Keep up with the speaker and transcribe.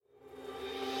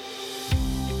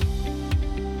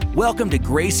Welcome to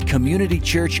Grace Community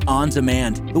Church On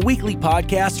Demand, the weekly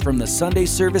podcast from the Sunday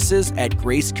services at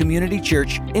Grace Community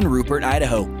Church in Rupert,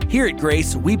 Idaho. Here at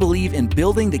Grace, we believe in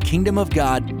building the kingdom of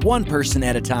God one person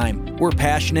at a time. We're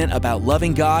passionate about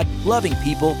loving God, loving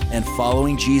people, and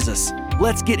following Jesus.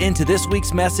 Let's get into this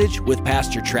week's message with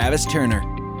Pastor Travis Turner.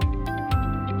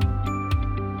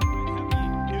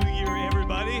 Happy New Year,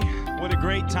 everybody. What a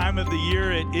great time of the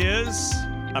year it is.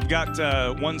 I've got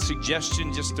one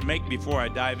suggestion just to make before I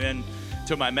dive in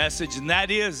to my message, and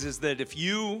that is that if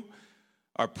you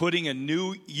are putting a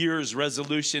New Year's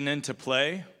resolution into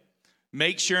play,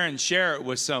 make sure and share it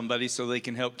with somebody so they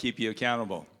can help keep you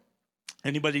accountable.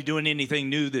 Anybody doing anything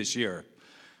new this year?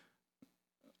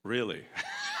 Really?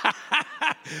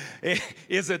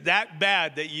 Is it that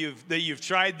bad that you've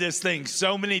tried this thing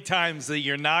so many times that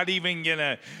you're not even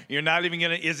gonna?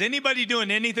 Is anybody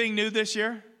doing anything new this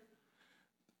year?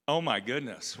 Oh my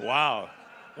goodness. Wow.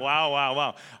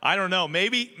 I don't know.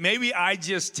 Maybe I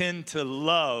just tend to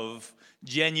love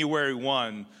January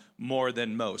 1 more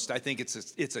than most. I think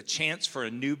it's a chance for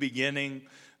a new beginning,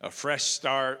 a fresh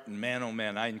start. And man, oh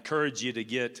man, I encourage you to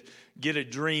get a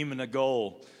dream and a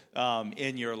goal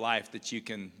in your life that you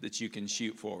can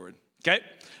shoot forward. Okay?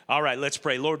 All right, let's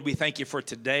pray. Lord, we thank you for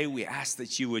today. We ask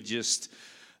that you would just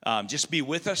be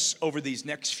with us over these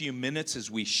next few minutes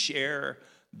as we share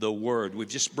the word. We've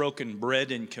just broken bread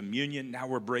in communion. Now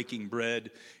we're breaking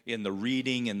bread in the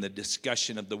reading and the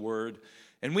discussion of the word.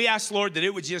 And we ask, Lord, that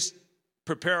it would just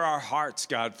prepare our hearts,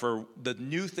 God, for the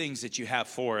new things that you have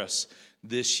for us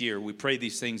this year. We pray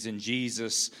these things in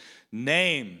Jesus'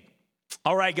 name.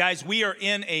 All right, guys, we are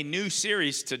in a new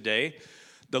series today.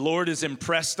 The Lord has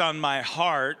impressed on my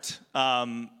heart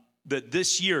that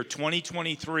this year,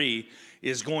 2023,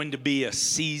 is going to be a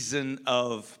season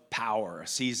of power,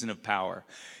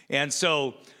 And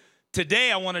so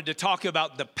today I wanted to talk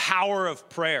about the power of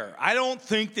prayer. I don't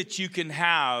think that you can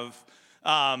have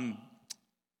a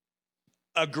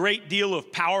great deal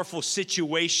of powerful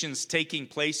situations taking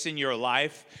place in your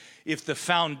life if the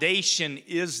foundation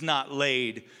is not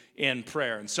laid in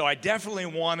prayer. And so I definitely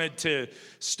wanted to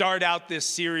start out this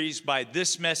series by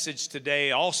this message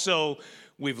today. Also,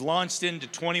 we've launched into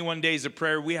 21 days of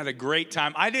prayer. We had a great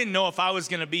time. I didn't know if I was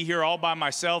going to be here all by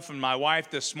myself and my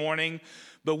wife this morning,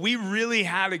 but we really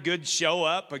had a good show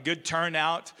up, a good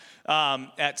turnout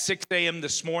at 6 a.m.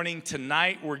 this morning.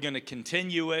 Tonight, we're going to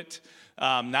continue it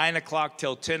 9 o'clock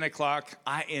till 10 o'clock.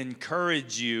 I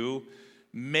encourage you,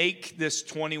 make this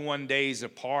 21 days a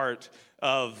part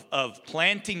of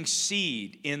planting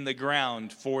seed in the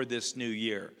ground for this new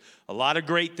year. A lot of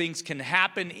great things can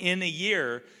happen in a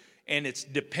year, and it's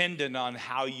dependent on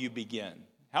how you begin.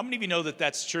 How many of you know that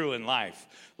that's true in life?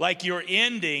 Like your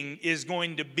ending is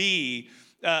going to be,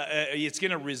 it's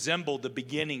going to resemble the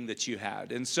beginning that you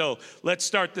had. And so let's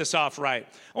start this off right.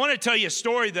 I want to tell you a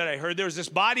story that I heard. There was this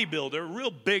bodybuilder,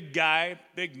 real big guy,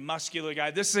 big muscular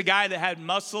guy. This is a guy that had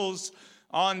muscles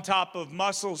on top of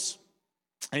muscles.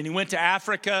 And he went to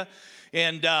Africa,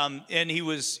 and he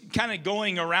was kind of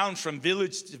going around from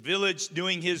village to village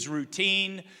doing his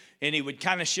routine. And he would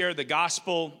kind of share the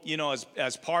gospel,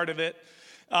 as part of it.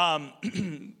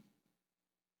 The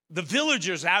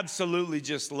villagers absolutely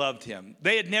just loved him.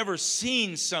 They had never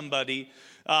seen somebody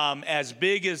as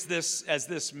big as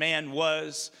this man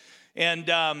was.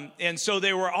 And so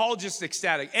they were all just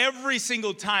ecstatic. Every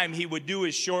single time he would do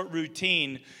his short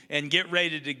routine and get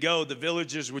ready to go, the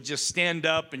villagers would just stand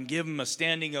up and give him a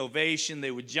standing ovation. They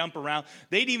would jump around.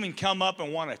 They'd even come up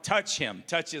and want to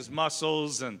touch his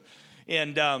muscles and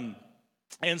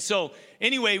so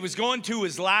anyway, he was going to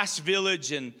his last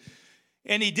village and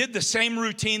he did the same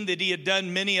routine that he had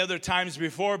done many other times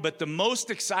before, but the most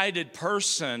excited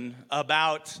person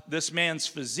about this man's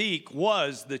physique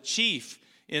was the chief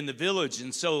in the village.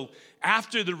 And so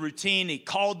after the routine, he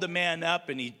called the man up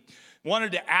and he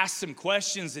wanted to ask some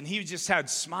questions, and he just had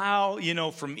smile,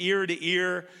 from ear to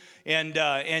ear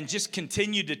and just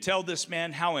continued to tell this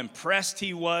man how impressed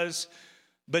he was.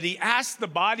 But he asked the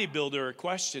bodybuilder a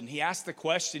question. He asked the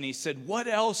question, he said, what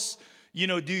else, do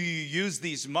you use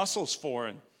these muscles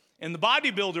for? And the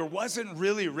bodybuilder wasn't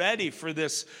really ready for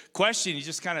this question. He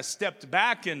just kind of stepped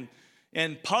back and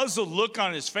puzzled look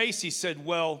on his face. He said,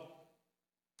 well,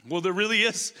 there really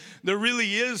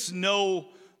is no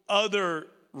other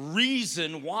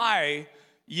reason why,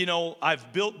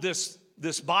 I've built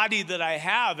this body that I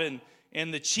have.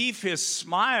 And the chief, his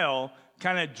smile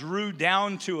kind of drew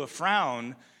down to a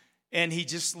frown, and he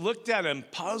just looked at him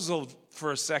puzzled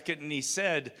for a second, and he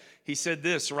said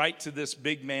this right to this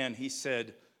big man. He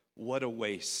said, what a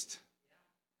waste.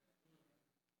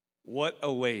 What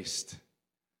a waste.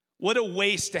 What a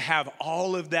waste to have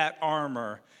all of that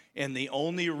armor and the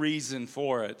only reason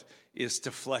for it is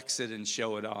to flex it and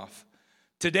show it off.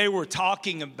 Today we're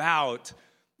talking about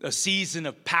a season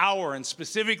of power, and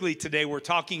specifically today we're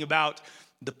talking about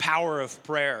the power of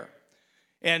prayer.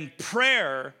 And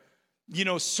prayer, you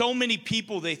know, so many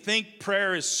people, they think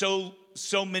prayer is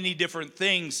so many different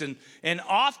things, and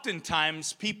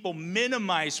oftentimes people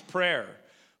minimize prayer.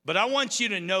 But I want you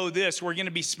to know this. We're going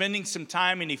to be spending some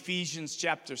time in Ephesians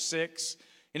chapter 6.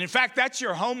 And in fact, that's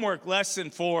your homework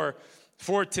lesson for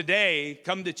today.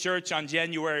 Come to church on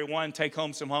January 1, take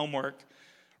home some homework.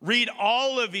 Read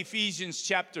all of Ephesians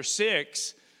chapter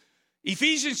 6.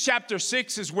 Ephesians chapter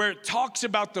 6 is where it talks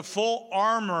about the full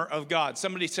armor of God.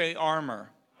 Somebody say armor.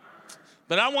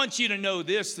 But I want you to know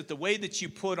this, that the way that you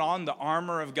put on the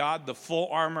armor of God, the full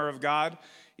armor of God,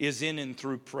 is in and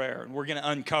through prayer. And we're going to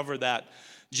uncover that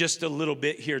just a little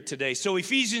bit here today. So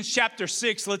Ephesians chapter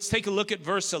 6, let's take a look at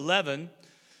verse 11.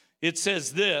 It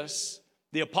says this,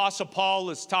 the Apostle Paul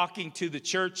is talking to the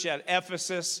church at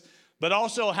Ephesus, but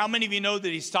also how many of you know that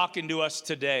he's talking to us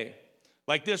today?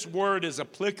 Like this word is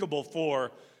applicable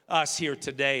for us here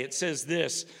today. It says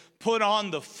this, put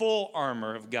on the full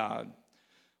armor of God.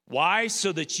 Why?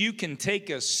 So that you can take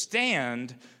a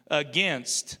stand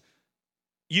against,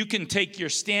 you can take your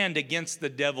stand against the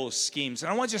devil's schemes.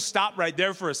 And I want you to stop right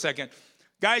there for a second.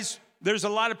 Guys, there's a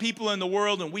lot of people in the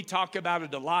world, and we talk about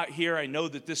it a lot here. I know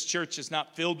that this church is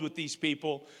not filled with these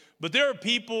people, but there are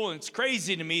people, and it's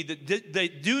crazy to me, that they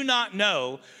do not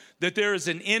know that there is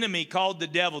an enemy called the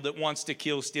devil that wants to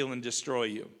kill, steal, and destroy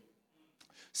you.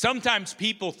 Sometimes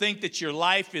people think that your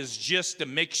life is just a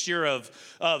mixture of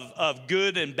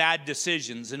good and bad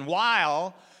decisions. And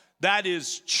while that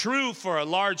is true for a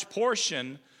large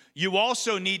portion, you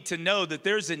also need to know that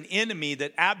there's an enemy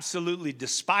that absolutely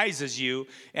despises you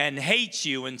and hates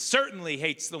you, and certainly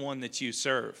hates the one that you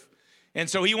serve. And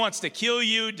so he wants to kill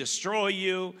you, destroy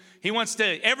you. He wants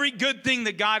to, every good thing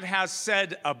that God has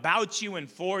said about you and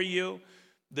for you,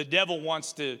 the devil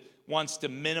wants to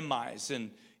minimize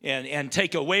and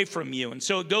take away from you. And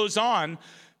so it goes on,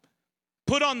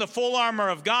 put on the full armor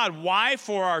of God. Why?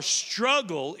 For our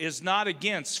struggle is not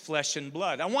against flesh and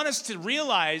blood. I want us to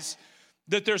realize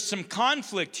that there's some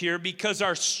conflict here because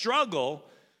our struggle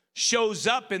shows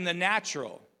up in the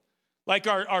natural. Like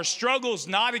our struggle's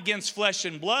not against flesh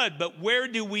and blood, but where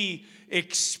do we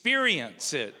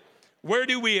experience it? Where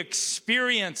do we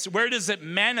experience, where does it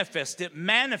manifest? It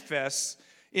manifests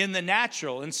in the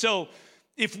natural. And so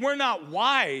if we're not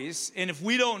wise, and if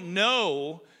we don't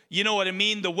know, you know what I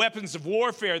mean, the weapons of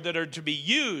warfare that are to be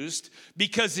used,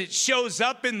 because it shows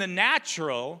up in the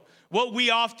natural, what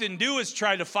we often do is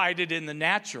try to fight it in the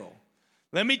natural.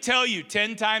 Let me tell you,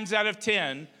 10 times out of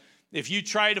 10, if you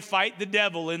try to fight the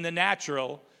devil in the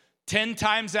natural, 10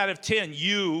 times out of 10,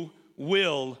 you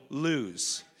will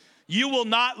lose. You will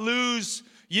not lose,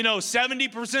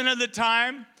 70% of the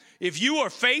time. If you are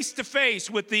face to face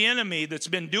with the enemy that's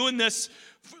been doing this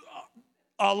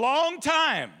a long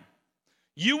time,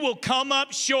 you will come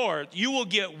up short. You will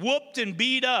get whooped and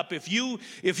beat up if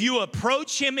you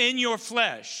approach him in your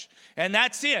flesh. And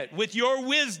that's it, with your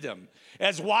wisdom,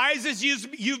 as wise as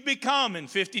you've become in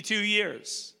 52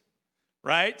 years,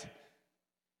 right?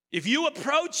 If you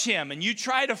approach him and you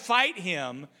try to fight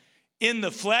him in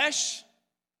the flesh,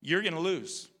 you're going to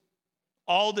lose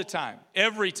all the time,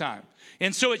 every time.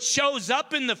 And so it shows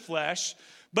up in the flesh,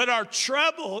 but our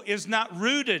trouble is not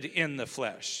rooted in the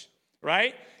flesh,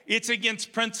 right? It's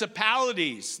against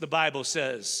principalities, the Bible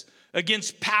says,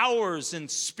 against powers and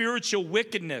spiritual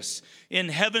wickedness in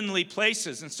heavenly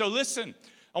places. And so listen,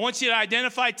 I want you to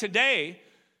identify today,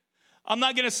 I'm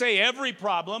not going to say every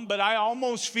problem, but I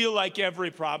almost feel like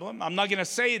every problem. I'm not going to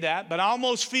say that, but I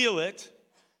almost feel it.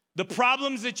 The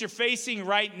problems that you're facing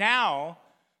right now,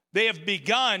 they have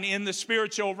begun in the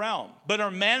spiritual realm, but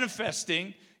are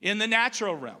manifesting in the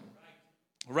natural realm,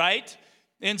 right?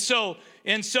 And so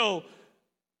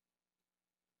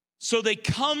they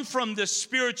come from the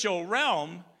spiritual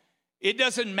realm. It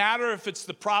doesn't matter if it's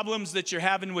the problems that you're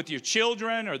having with your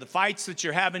children or the fights that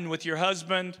you're having with your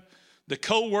husband, the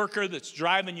coworker that's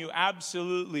driving you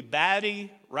absolutely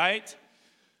batty, right?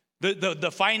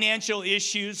 The financial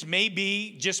issues may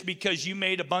be just because you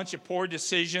made a bunch of poor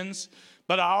decisions.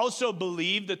 But I also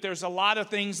believe that there's a lot of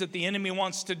things that the enemy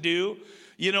wants to do,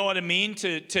 you know what I mean,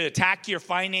 to attack your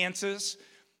finances.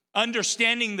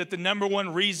 Understanding that the number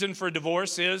one reason for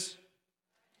divorce is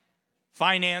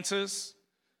finances.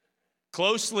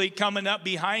 Closely coming up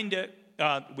behind it,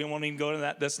 we won't even go to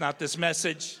that. That's not this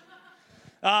message.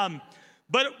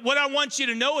 But what I want you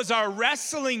to know is our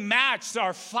wrestling match,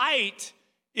 our fight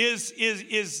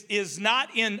is not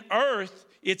in earth.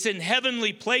 it's in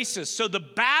heavenly places. So the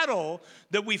battle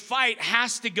that we fight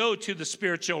has to go to the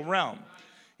spiritual realm.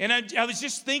 And I was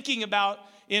just thinking about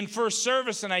in first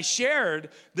service, and I shared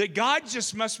that God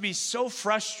just must be so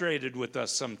frustrated with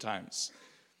us sometimes.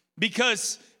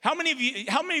 Because how many of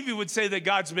you would say that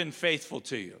God's been faithful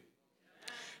to you?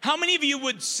 How many of you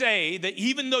would say that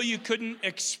even though you couldn't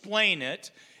explain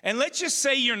it, and let's just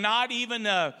say you're not even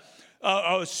a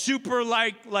super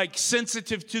like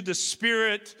sensitive to the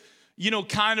Spirit,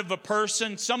 kind of a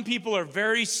person. Some people are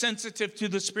very sensitive to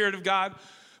the Spirit of God.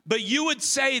 But you would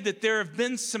say that there have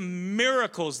been some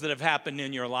miracles that have happened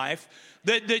in your life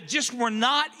that just were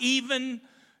not even,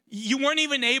 you weren't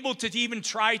even able to even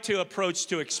try to approach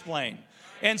to explain.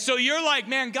 And so you're like,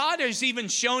 man, God has even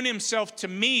shown himself to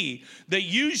me that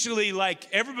usually like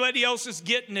everybody else is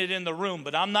getting it in the room,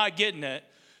 but I'm not getting it.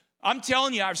 I'm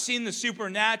telling you, I've seen the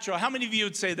supernatural. How many of you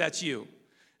would say that's you?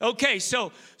 Okay,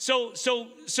 so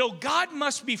God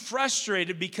must be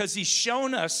frustrated because he's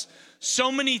shown us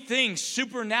so many things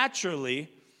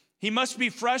supernaturally. He must be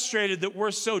frustrated that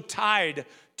we're so tied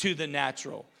to the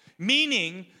natural.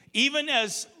 Meaning, even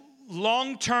as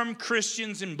long-term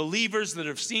Christians and believers that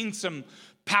have seen some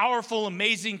powerful,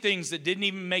 amazing things that didn't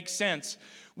even make sense,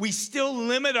 we still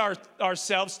limit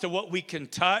ourselves to what we can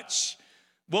touch,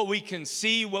 what we can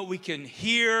see, what we can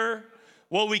hear,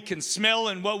 what we can smell,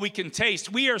 and what we can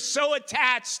taste. We are so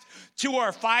attached to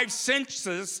our five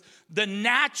senses, the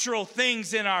natural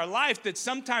things in our life, that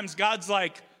sometimes God's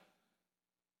like,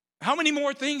 how many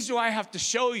more things do I have to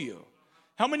show you?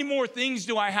 How many more things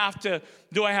do I have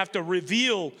to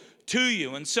reveal to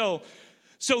you? And so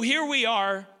here we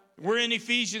are. We're in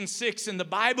Ephesians 6, and the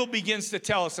Bible begins to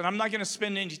tell us, and I'm not going to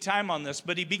spend any time on this,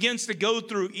 but he begins to go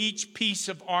through each piece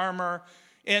of armor.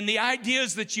 And the idea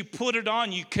is that you put it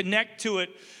on, you connect to it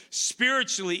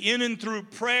spiritually in and through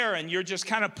prayer, and you're just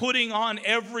kind of putting on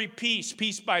every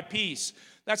piece by piece.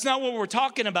 That's not what we're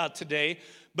talking about today,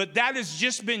 but that has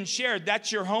just been shared.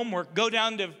 That's your homework. Go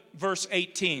down to verse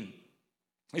 18.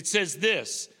 It says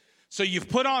this. So you've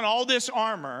put on all this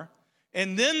armor,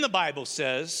 and then the Bible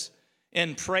says,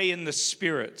 and pray in the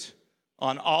Spirit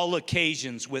on all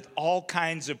occasions with all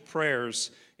kinds of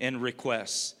prayers and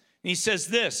requests. And he says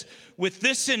this, with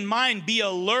this in mind, be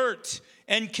alert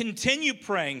and continue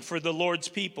praying for the Lord's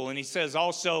people. And he says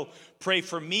also, pray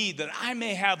for me that I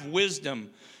may have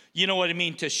wisdom, you know what I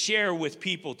mean, to share with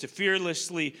people, to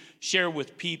fearlessly share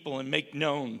with people and make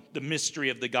known the mystery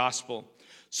of the gospel.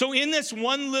 So in this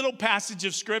one little passage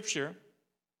of Scripture,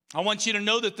 I want you to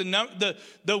know that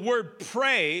the word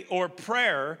pray or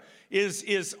prayer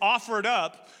is offered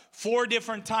up 4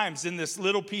 different times in this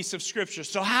little piece of Scripture.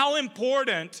 So how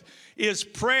important is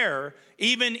prayer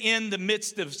even in the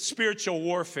midst of spiritual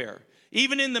warfare?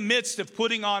 Even in the midst of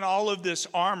putting on all of this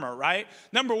armor, right?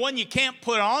 Number one, you can't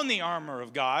put on the armor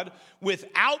of God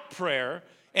without prayer.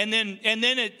 And then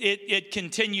it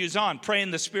continues on, pray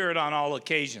in the Spirit on all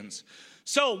occasions.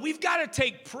 So we've got to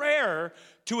take prayer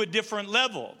to a different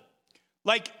level.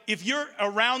 Like if you're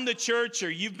around the church or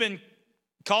you've been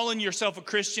calling yourself a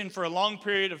Christian for a long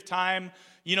period of time,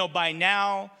 by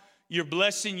now you're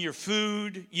blessing your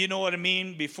food, you know what I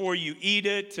mean, before you eat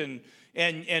it.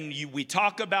 We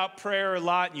talk about prayer a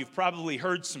lot, and you've probably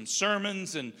heard some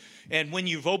sermons. And when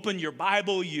you've opened your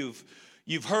Bible, you've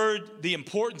heard the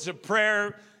importance of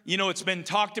prayer. It's been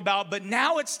talked about. But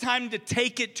now it's time to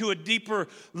take it to a deeper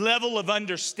level of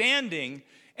understanding.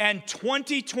 And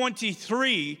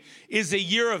 2023 is a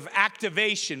year of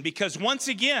activation because once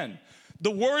again, the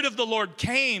word of the Lord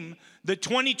came that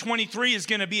 2023 is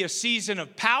going to be a season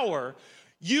of power.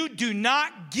 You do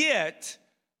not get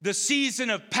the season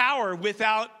of power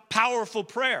without powerful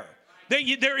prayer.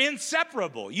 They're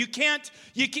inseparable. You can't,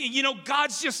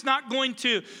 God's just not going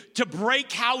to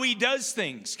break how he does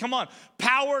things. Come on.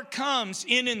 Power comes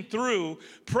in and through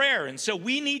prayer. And so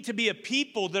we need to be a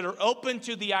people that are open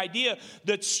to the idea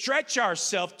that stretch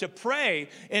ourselves to pray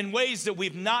in ways that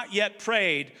we've not yet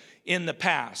prayed in the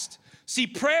past. See,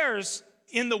 prayers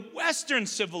in the Western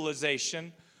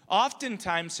civilization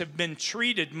oftentimes have been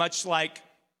treated much like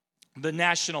the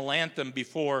national anthem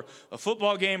before a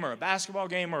football game or a basketball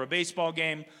game or a baseball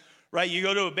game, right? You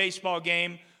go to a baseball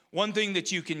game, one thing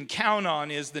that you can count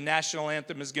on is the national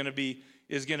anthem is going to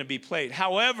be played.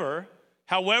 However,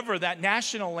 that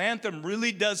national anthem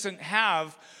really doesn't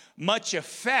have much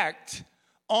effect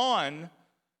on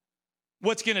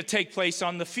what's going to take place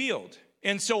on the field.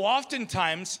 And so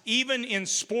oftentimes, even in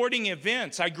sporting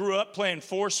events, I grew up playing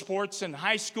 4 sports in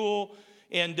high school,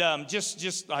 and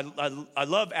I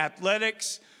love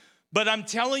athletics. But I'm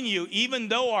telling you, even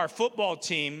though our football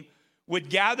team would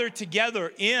gather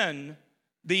together in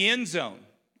the end zone,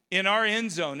 in our end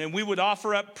zone, and we would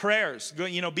offer up prayers,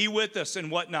 be with us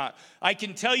and whatnot. I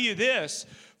can tell you this,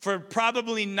 for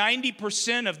probably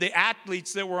 90% of the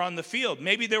athletes that were on the field,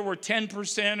 maybe there were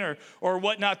 10% or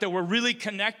whatnot that were really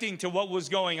connecting to what was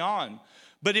going on,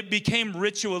 but it became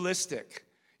ritualistic.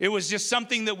 It was just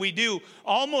something that we do,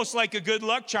 almost like a good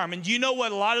luck charm. And do you know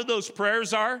what a lot of those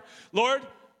prayers are? Lord,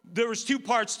 there was 2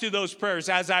 parts to those prayers,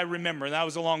 as I remember, and that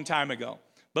was a long time ago.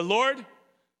 But Lord,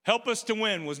 help us to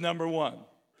win was number 1.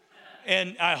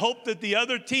 And I hope that the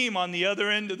other team on the other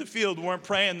end of the field weren't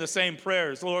praying the same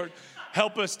prayers. Lord,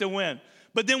 help us to win.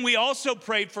 But then we also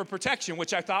prayed for protection,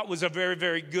 which I thought was a very,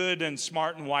 very good and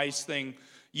smart and wise thing,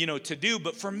 to do.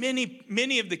 But for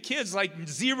many of the kids, like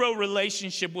zero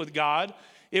relationship with God,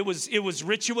 it was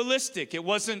ritualistic. It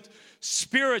wasn't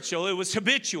spiritual. It was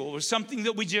habitual. It was something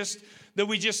that we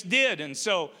just did. And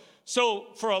so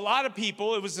for a lot of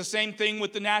people, it was the same thing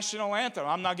with the national anthem.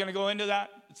 I'm not going to go into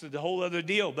that. It's a whole other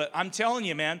deal. But I'm telling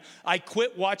you, man, I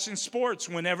quit watching sports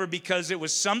because it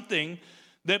was something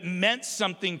that meant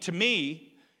something to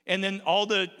me. And then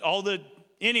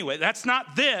anyway, that's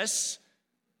not this.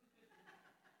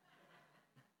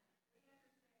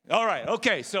 All right,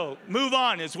 okay, so move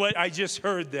on is what I just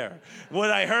heard there.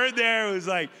 What I heard there was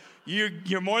like,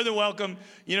 you're more than welcome,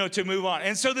 to move on.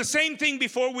 And so the same thing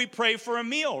before we pray for a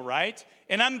meal, right?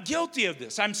 And I'm guilty of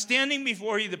this. I'm standing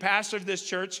before you, the pastor of this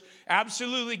church,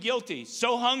 absolutely guilty.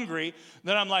 So hungry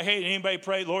that I'm like, hey, anybody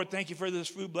pray? Lord, thank you for this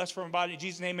food. Bless for my body. In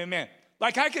Jesus' name, amen.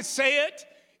 Like I could say it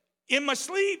in my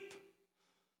sleep.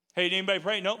 Hey, did anybody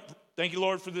pray? Nope. Thank you,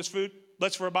 Lord, for this food.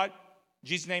 Bless for our body. In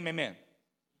Jesus' name, amen.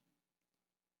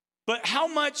 But how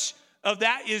much of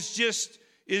that is just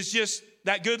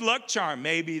that good luck charm,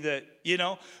 maybe that,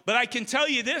 But I can tell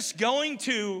you this, going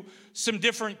to some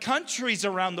different countries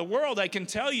around the world, I can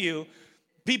tell you,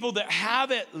 people that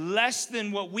have it less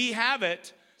than what we have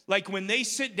it, like when they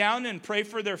sit down and pray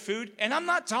for their food, and I'm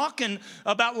not talking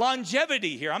about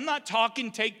longevity here. I'm not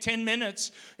talking take 10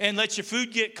 minutes and let your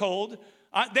food get cold.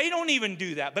 They don't even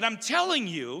do that. But I'm telling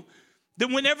you that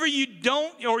whenever you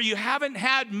don't or you haven't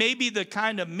had maybe the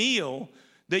kind of meal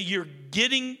that you're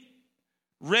getting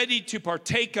ready to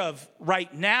partake of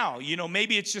right now,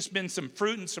 maybe it's just been some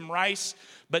fruit and some rice,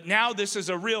 but now this is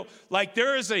a real, like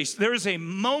there is a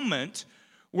moment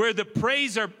where the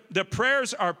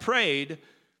prayers are prayed,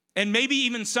 and maybe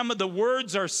even some of the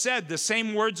words are said, the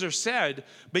same words are said,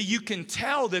 but you can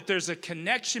tell that there's a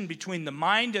connection between the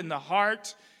mind and the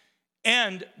heart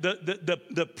and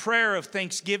the prayer of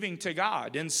thanksgiving to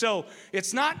God. And so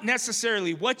it's not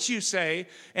necessarily what you say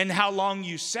and how long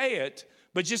you say it,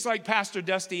 but just like Pastor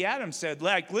Dusty Adams said,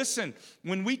 like, listen,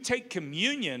 when we take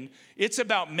communion, it's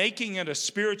about making it a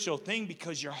spiritual thing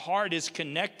because your heart is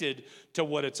connected to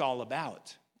what it's all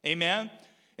about. Amen?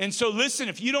 And so listen,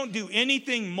 if you don't do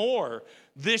anything more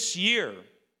this year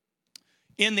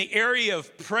in the area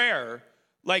of prayer,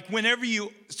 like when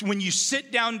you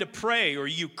sit down to pray or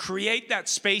you create that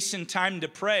space and time to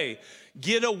pray,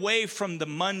 get away from the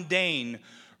mundane,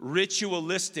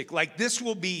 ritualistic. Like this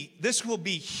will be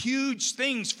huge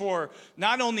things for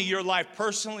not only your life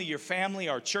personally, your family,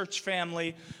 our church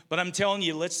family, but I'm telling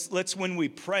you, let's when we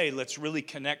pray, let's really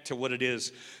connect to what it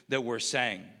is that we're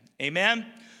saying. Amen.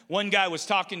 One guy was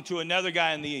talking to another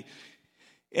guy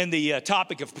and the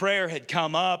topic of prayer had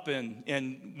come up,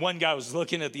 and one guy was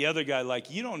looking at the other guy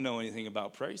like, you don't know anything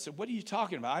about prayer. He said, what are you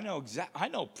talking about?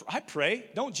 I pray.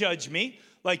 Don't judge me.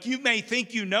 Like you may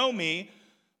think you know me,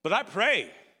 but I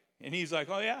pray. And he's like,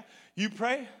 oh yeah, you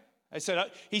pray?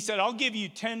 He said, I'll give you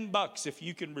 $10 if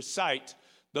you can recite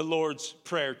the Lord's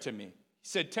Prayer to me. He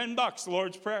said, $10, the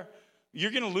Lord's Prayer.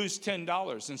 You're going to lose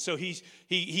 $10. And so he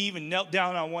even knelt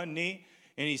down on one knee,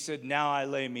 and he said, now I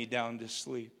lay me down to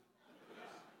sleep.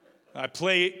 I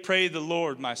pray the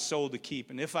Lord my soul to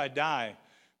keep. And if I die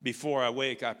before I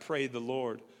wake, I pray the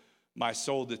Lord my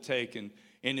soul to take. And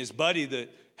his buddy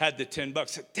that had the $10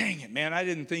 said, dang it, man, I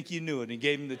didn't think you knew it. And he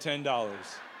gave him the $10.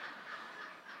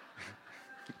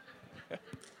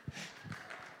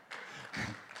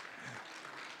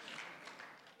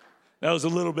 That was a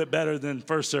little bit better than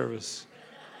first service.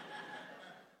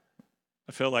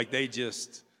 I felt like they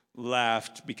just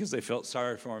laughed because they felt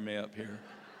sorry for me up here.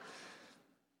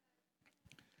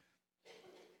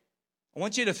 I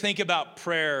want you to think about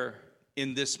prayer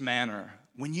in this manner.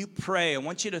 When you pray, I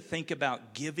want you to think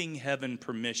about giving heaven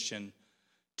permission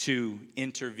to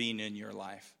intervene in your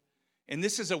life. And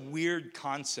this is a weird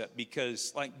concept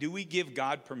because, like, do we give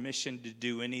God permission to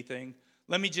do anything?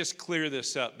 Let me just clear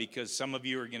this up because some of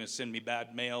you are going to send me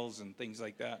bad mails and things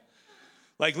like that.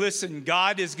 Like, listen,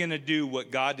 God is going to do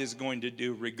what God is going to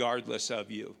do regardless of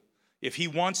you. If he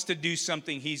wants to do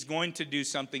something, he's going to do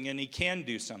something, and he can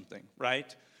do something,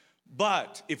 right?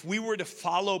 But if we were to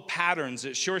follow patterns,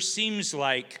 it sure seems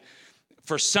like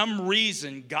for some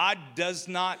reason, God does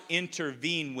not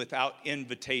intervene without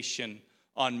invitation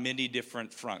on many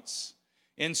different fronts.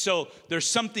 And so there's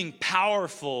something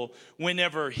powerful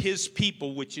whenever his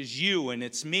people, which is you and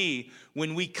it's me,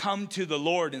 when we come to the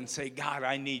Lord and say, God,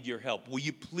 I need your help. Will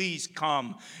you please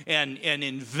come and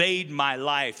invade my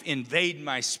life, invade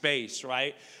my space,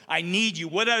 right? I need you.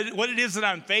 What it is that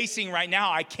I'm facing right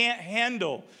now, I can't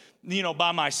handle,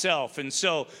 by myself. And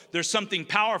so there's something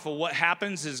powerful. What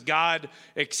happens is God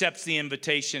accepts the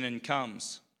invitation and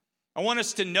comes. I want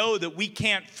us to know that we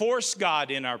can't force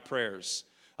God in our prayers.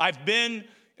 I've been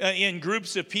in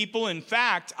groups of people. In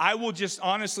fact, I will just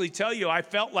honestly tell you, I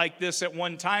felt like this at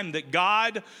one time, that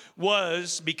God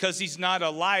was, because he's not a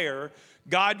liar,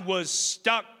 God was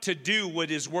stuck to do what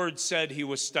his word said he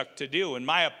was stuck to do. And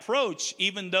my approach,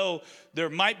 even though there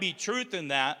might be truth in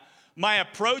that, my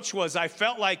approach was I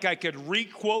felt like I could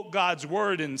re-quote God's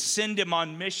word and send him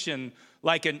on mission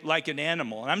like an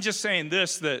animal. And I'm just saying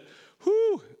this, that,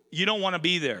 you don't want to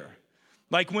be there.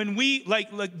 Like when we, like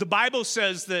the Bible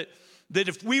says that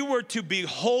if we were to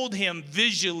behold him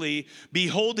visually,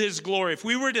 behold his glory, if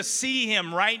we were to see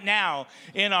him right now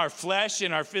in our flesh,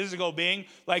 in our physical being,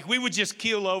 like we would just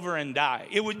keel over and die.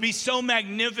 It would be so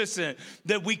magnificent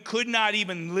that we could not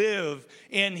even live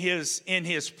in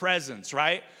his presence,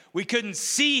 right? We couldn't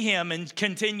see him and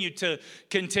continue to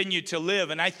live.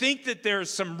 And I think that there's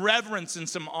some reverence and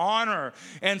some honor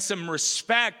and some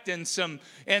respect and some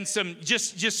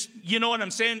just you know what I'm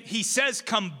saying? He says,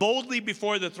 come boldly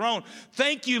before the throne.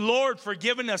 Thank you, Lord, for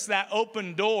giving us that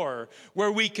open door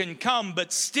where we can come.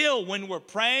 But still, when we're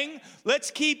praying,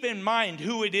 let's keep in mind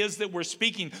who it is that we're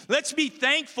speaking. Let's be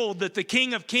thankful that the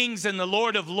King of Kings and the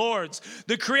Lord of Lords,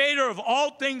 the creator of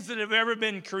all things that have ever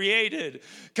been created,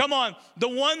 come on, the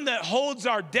one that holds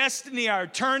our destiny, our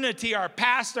eternity, our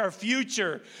past, our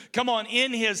future, come on,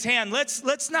 in his hand.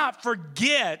 Let's not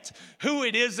forget who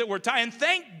it is that we're talking. And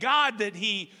thank God that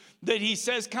he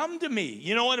says, come to me,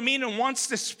 you know what I mean? And wants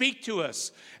to speak to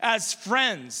us as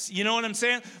friends, you know what I'm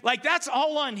saying? Like that's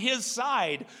all on his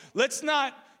side. Let's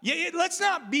not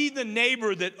be the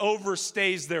neighbor that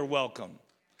overstays their welcome,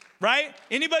 right?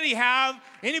 Anybody have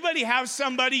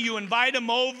somebody, you invite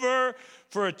them over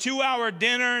for a 2-hour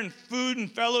dinner and food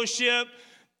and fellowship,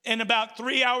 and about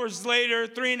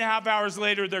 3.5 hours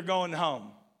later, they're going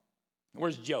home.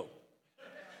 Where's Joe?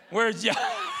 Where's Joe?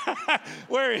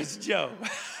 Where is Joe?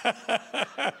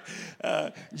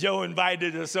 Joe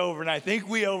invited us over, and I think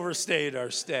we overstayed our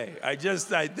stay. I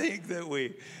think that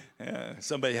we,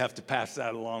 somebody have to pass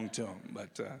that along to him.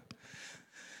 But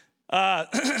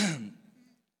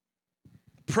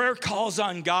prayer calls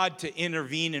on God to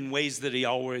intervene in ways that he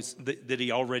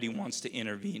already wants to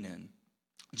intervene in.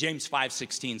 James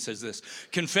 5:16 says this: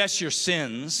 confess your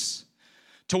sins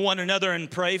to one another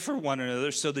and pray for one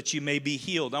another so that you may be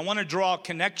healed. I want to draw a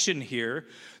connection here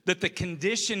that the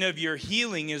condition of your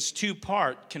healing is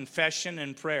two-part: confession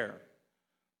and prayer,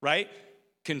 right?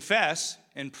 Confess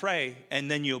and pray,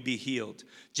 and then you'll be healed.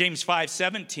 James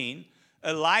 5:17,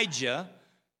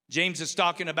 James is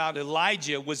talking about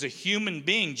Elijah was a human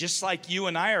being, just like you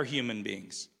and I are human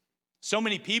beings. So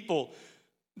many people,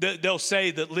 they'll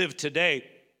say that live today,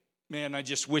 man, I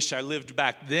just wish I lived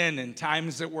back then in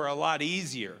times that were a lot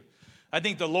easier. I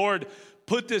think the Lord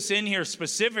put this in here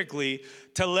specifically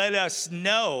to let us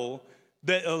know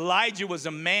that Elijah was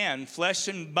a man, flesh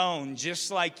and bone,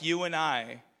 just like you and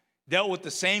I, dealt with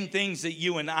the same things that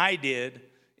you and I did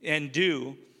and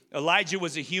do. Elijah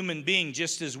was a human being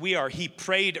just as we are. He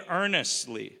prayed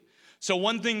earnestly. So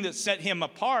one thing that set him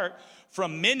apart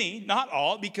from many, not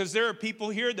all, because there are people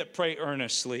here that pray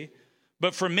earnestly,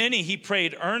 but for many, he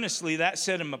prayed earnestly. That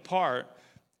set him apart.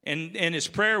 And his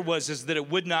prayer was that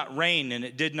it would not rain, and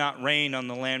it did not rain on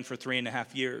the land for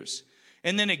 3.5 years.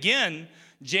 And then again,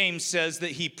 James says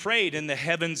that he prayed and the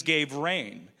heavens gave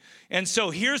rain. And so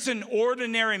here's an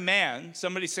ordinary man,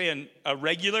 somebody say a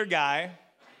regular guy,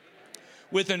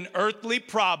 with an earthly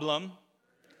problem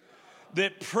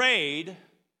that prayed,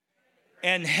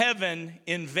 and heaven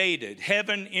invaded.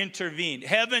 Heaven intervened.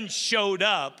 Heaven showed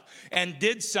up and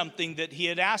did something that he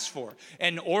had asked for.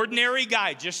 An ordinary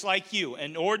guy, just like you,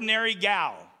 an ordinary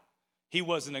gal. He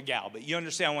wasn't a gal, but you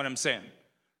understand what I'm saying,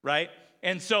 right?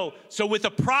 And so with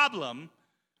a problem,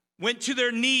 went to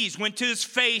their knees, went to his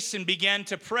face and began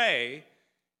to pray.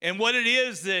 And what it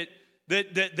is that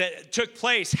took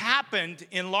place happened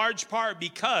in large part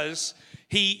because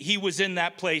he was in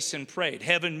that place and prayed.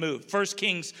 Heaven moved. 1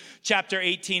 Kings chapter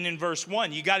 18 and verse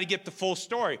 1. You got to get the full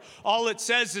story. All it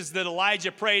says is that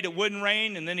Elijah prayed it wouldn't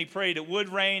rain, and then he prayed it would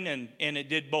rain, and it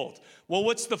did both. Well,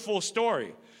 what's the full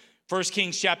story? 1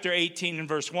 Kings chapter 18 and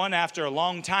verse 1. After a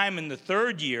long time in the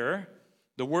third year,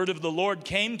 the word of the Lord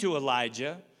came to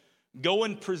Elijah. Go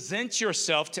and present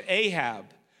yourself to Ahab,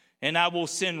 and I will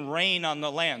send rain on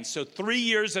the land. So 3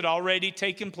 years had already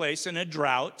taken place in a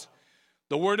drought.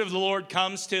 The word of the Lord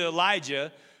comes to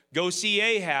Elijah, go see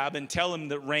Ahab and tell him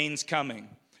that rain's coming.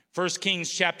 1 Kings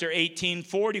chapter 18,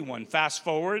 41. Fast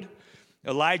forward.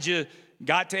 Elijah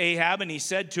got to Ahab and he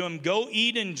said to him, go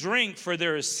eat and drink, for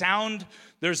there's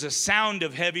a sound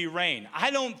of heavy rain.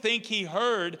 I don't think he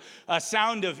heard a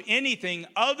sound of anything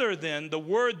other than the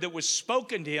word that was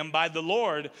spoken to him by the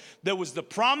Lord, that was the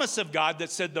promise of God that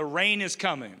said the rain is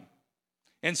coming.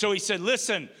 And so he said,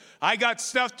 listen, I got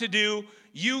stuff to do.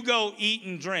 You go eat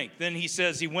and drink. Then he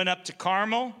says he went up to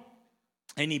Carmel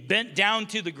and he bent down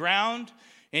to the ground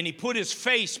and he put his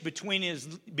face between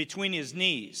his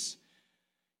knees.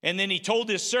 And then he told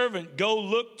his servant, go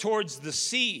look towards the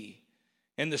sea.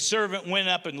 And the servant went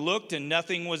up and looked and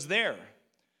nothing was there.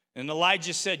 And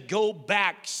Elijah said, go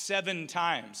back 7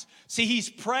 times. See, he's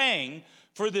praying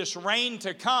for this rain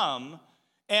to come,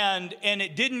 and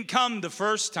it didn't come the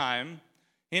first time,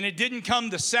 and it didn't come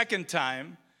the second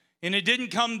time, and it didn't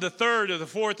come the third or the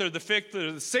fourth or the fifth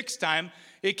or the sixth time.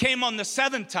 It came on the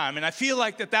 7th time. And I feel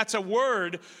like that's a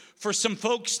word for some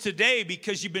folks today,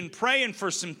 because you've been praying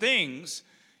for some things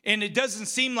and it doesn't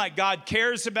seem like God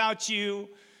cares about you.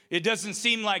 It doesn't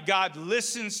seem like God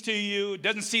listens to you. It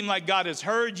doesn't seem like God has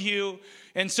heard you.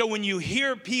 And so when you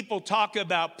hear people talk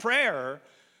about prayer,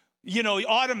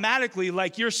 automatically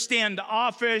like you're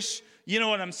standoffish. You know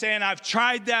what I'm saying? I've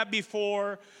tried that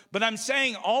before. But I'm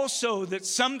saying also that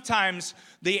sometimes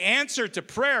the answer to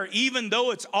prayer, even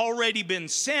though it's already been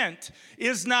sent,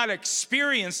 is not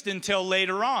experienced until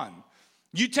later on.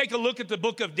 You take a look at the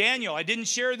book of Daniel. I didn't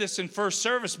share this in first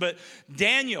service, but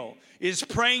Daniel is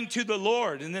praying to the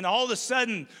Lord. And then all of a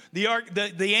sudden,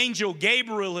 the angel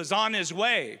Gabriel is on his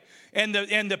way. And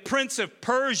the prince of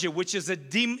Persia, which is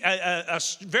a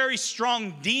very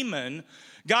strong demon,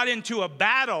 got into a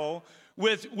battle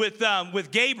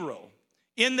with Gabriel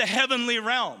in the heavenly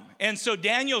realm. And so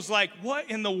Daniel's like, what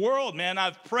in the world, man?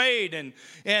 I've prayed and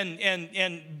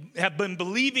have been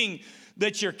believing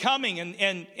that you're coming.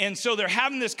 And so they're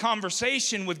having this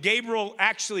conversation with Gabriel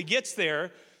actually gets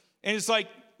there. And it's like,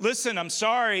 listen, I'm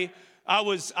sorry. I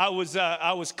was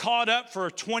caught up for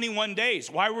 21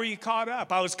 days. Why were you caught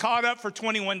up? I was caught up for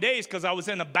 21 days because I was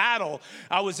in a battle.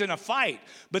 I was in a fight.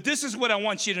 But this is what I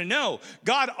want you to know.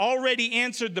 God already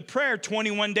answered the prayer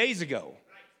 21 days ago.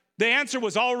 The answer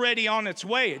was already on its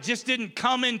way. It just didn't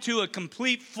come into a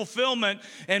complete fulfillment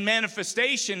and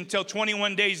manifestation until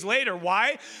 21 days later.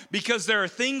 Why? Because there are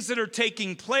things that are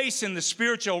taking place in the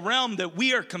spiritual realm that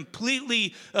we are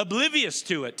completely oblivious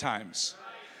to at times.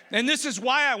 And this is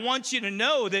why I want you to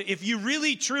know that if you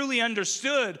really truly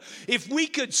understood, if we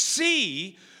could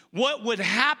see what would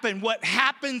happen, what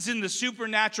happens in the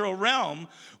supernatural realm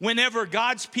whenever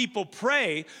God's people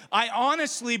pray, I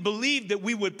honestly believe that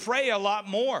we would pray a lot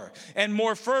more and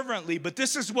more fervently. But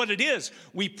this is what it is.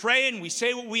 We pray and we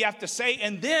say what we have to say,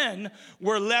 and then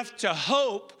we're left to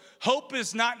hope. Hope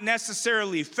is not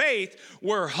necessarily faith.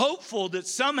 We're hopeful that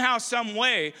somehow, some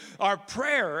way, our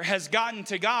prayer has gotten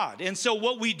to God. And so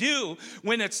what we do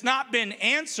when it's not been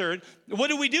answered, what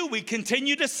do? We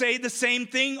continue to say the same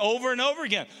thing over and over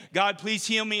again. God, please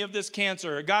heal me of this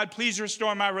cancer. Or God, please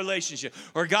restore my relationship.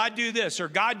 Or God, do this. Or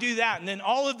God, do that. And then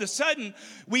all of a sudden,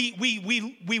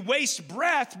 we waste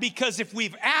breath, because if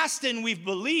we've asked and we've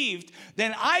believed,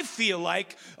 then I feel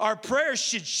like our prayers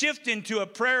should shift into a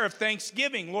prayer of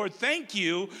thanksgiving. Lord, thank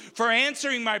you for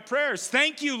answering my prayers.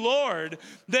 Thank you, Lord,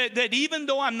 that even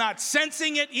though I'm not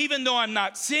sensing it, even though I'm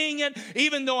not seeing it,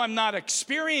 even though I'm not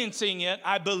experiencing it,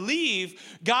 I believe,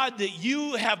 God, that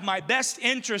you have my best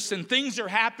interest and things are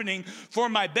happening for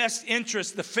my best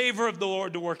interest, the favor of the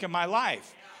Lord to work in my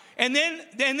life. And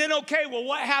then, okay, well,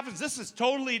 what happens? This is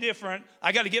totally different.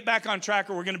 I got to get back on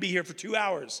track or we're going to be here for 2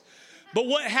 hours. But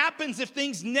what happens if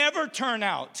things never turn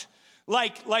out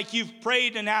like you've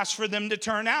prayed and asked for them to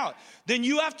turn out? Then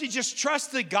you have to just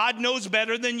trust that God knows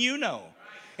better than you know.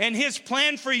 And his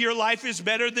plan for your life is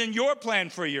better than your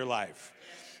plan for your life.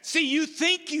 See, you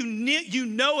think you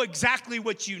know exactly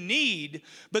what you need,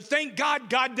 but thank God,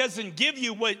 God doesn't give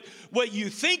you what you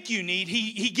think you need.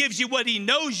 He gives you what he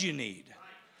knows you need,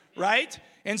 right?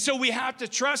 And so we have to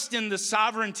trust in the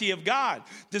sovereignty of God.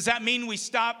 Does that mean we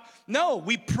stop? No,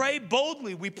 we pray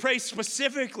boldly. We pray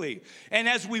specifically. And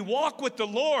as we walk with the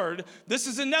Lord, this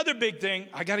is another big thing.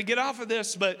 I got to get off of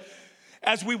this, but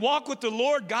as we walk with the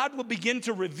Lord, God will begin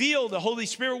to reveal, the Holy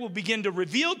Spirit will begin to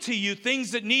reveal to you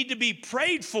things that need to be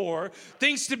prayed for,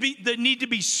 things that need to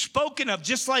be spoken of,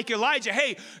 just like Elijah.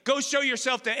 Hey, go show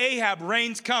yourself to Ahab,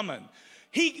 rain's coming.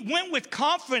 He went with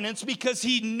confidence because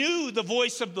he knew the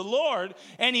voice of the Lord,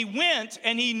 and he went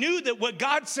and he knew that what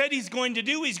God said he's going to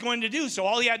do, he's going to do. So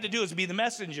all he had to do is be the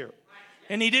messenger.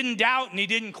 And he didn't doubt and he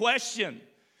didn't question.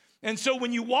 And so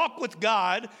when you walk with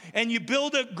God and you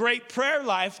build a great prayer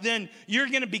life, then you're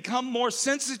going to become more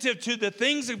sensitive to the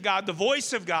things of God, the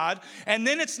voice of God. And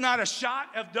then it's not a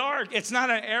shot of dark. It's not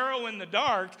an arrow in the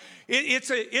dark.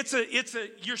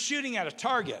 You're shooting at a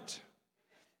target.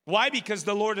 Why? Because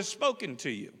the Lord has spoken to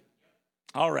you.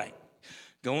 All right,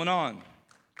 going on.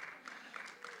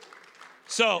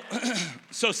 So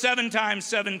 7 times,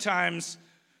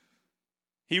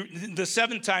 the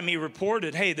seventh time he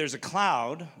reported, hey, there's a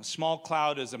cloud. A small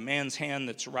cloud is a man's hand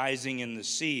that's rising in the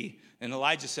sea. And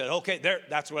Elijah said, okay,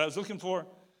 that's what I was looking for.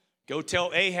 Go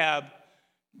tell Ahab,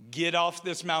 get off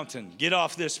this mountain, get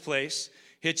off this place,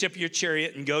 hitch up your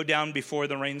chariot and go down before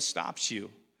the rain stops you.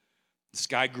 The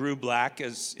sky grew black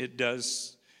as it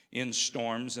does in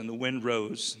storms, and the wind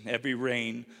rose. Every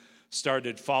rain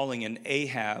started falling, and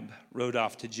Ahab rode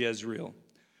off to Jezreel.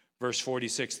 Verse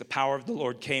 46, the power of the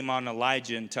Lord came on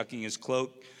Elijah, and tucking his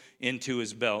cloak into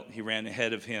his belt, he ran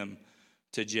ahead of him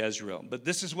to Jezreel. But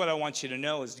this is what I want you to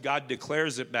know, is God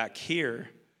declares it back here,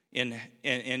 and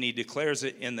he declares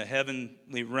it in the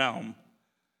heavenly realm,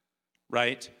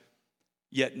 right?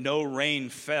 Yet no rain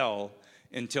fell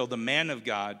until the man of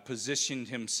God positioned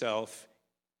himself,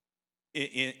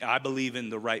 I believe, in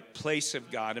the right place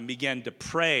of God and began to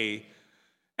pray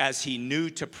as he knew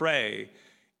to pray.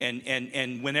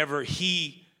 And when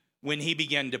he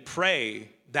began to pray,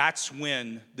 that's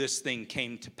when this thing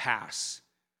came to pass.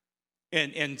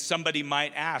 And somebody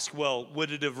might ask, well,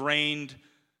 would it have rained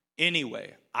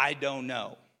anyway? I don't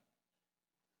know.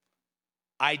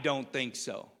 I don't think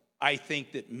so. I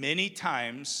think that many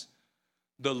times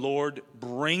the Lord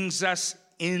brings us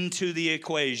into the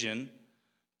equation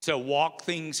to walk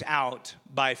things out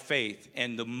by faith.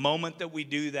 And the moment that we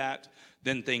do that,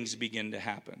 then things begin to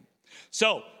happen.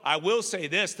 So I will say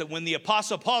this, that when the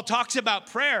Apostle Paul talks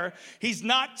about prayer, he's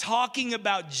not talking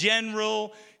about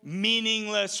general,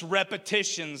 meaningless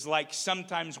repetitions like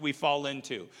sometimes we fall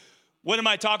into. What am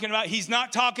I talking about? He's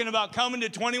not talking about coming to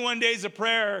 21 days of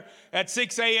prayer at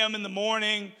 6 a.m. in the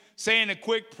morning, saying a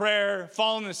quick prayer,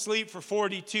 falling asleep for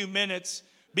 42 minutes,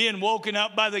 being woken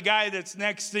up by the guy that's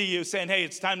next to you saying, hey,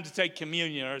 it's time to take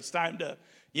communion, or it's time to,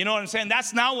 you know what I'm saying?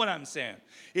 That's not what I'm saying.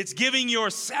 It's giving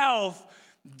yourself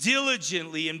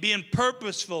diligently and being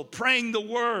purposeful, praying the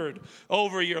word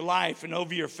over your life and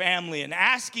over your family and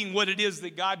asking what it is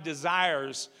that God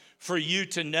desires for you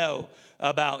to know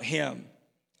about him.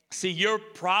 See, your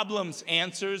problems'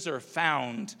 answers are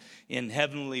found in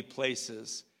heavenly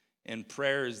places. And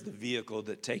prayer is the vehicle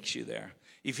that takes you there.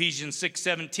 Ephesians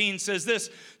 6:17 says this,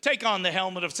 take on the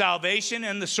helmet of salvation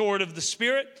and the sword of the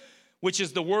Spirit, which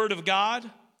is the word of God.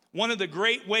 One of the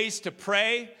great ways to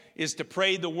pray is to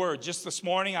pray the word. Just this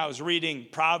morning, I was reading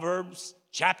Proverbs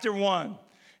chapter 1,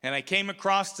 and I came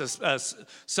across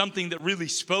something that really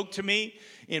spoke to me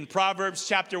in Proverbs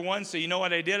chapter 1. So you know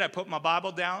what I did? I put my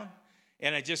Bible down,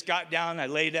 and I just got down, I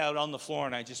laid out on the floor,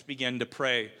 and I just began to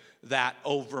pray that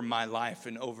over my life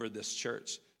and over this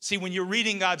church. See, when you're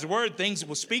reading God's word, things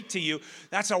will speak to you.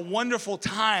 That's a wonderful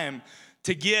time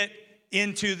to get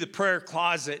into the prayer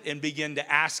closet and begin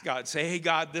to ask God. Say, hey,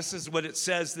 God, this is what it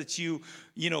says that you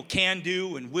can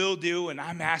do and will do, and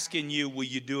I'm asking you, will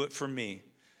you do it for me?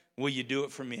 Will you do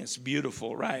it for me? It's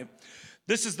beautiful, right?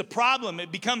 This is the problem.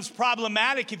 It becomes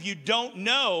problematic if you don't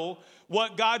know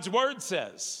what God's word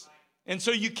says. And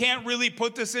so you can't really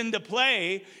put this into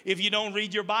play if you don't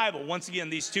read your Bible. Once again,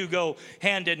 these two go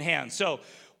hand in hand. So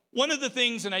one of the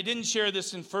things, and I didn't share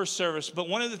this in first service, but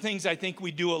one of the things I think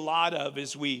we do a lot of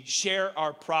is we share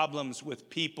our problems with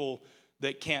people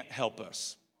that can't help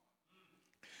us.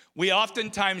 We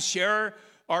oftentimes share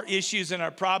our issues and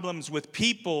our problems with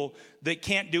people that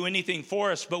can't do anything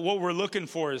for us, but what we're looking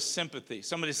for is sympathy.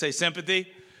 Somebody say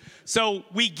sympathy. So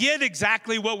we get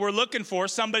exactly what we're looking for,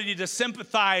 somebody to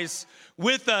sympathize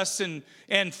with us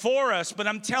and for us. But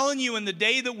I'm telling you, in the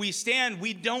day that we stand,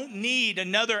 we don't need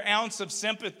another ounce of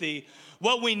sympathy.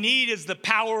 What we need is the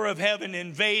power of heaven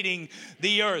invading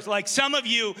the earth. Like some of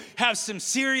you have some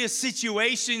serious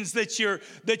situations that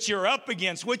you're up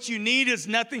against. What you need is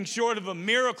nothing short of a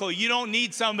miracle. You don't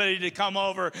need somebody to come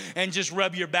over and just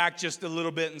rub your back just a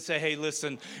little bit and say, hey,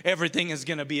 listen, everything is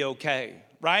going to be okay.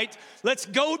 Right? Let's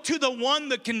go to the one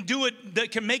that can do it, that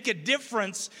can make a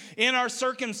difference in our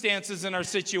circumstances and our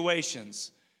situations.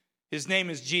 His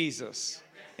name is Jesus.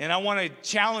 And I want to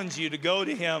challenge you to go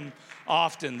to him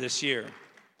often this year.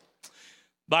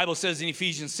 Bible says in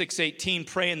Ephesians 6:18,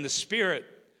 pray in the Spirit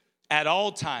at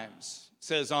all times. It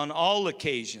says on all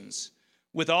occasions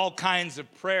with all kinds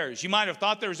of prayers. You might have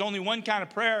thought there was only one kind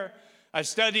of prayer. I've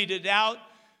studied it out.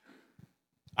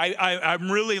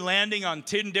 I'm really landing on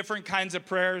 10 different kinds of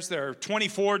prayers. There are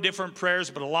 24 different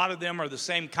prayers, but a lot of them are the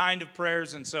same kind of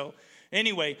prayers. And so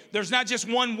anyway, there's not just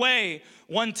one way,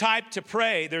 one type to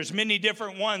pray. There's many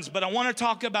different ones. But I want to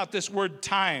talk about this word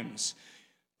times.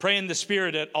 Pray in the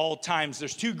Spirit at all times.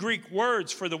 There's two Greek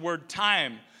words for the word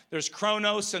time. There's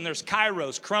chronos and there's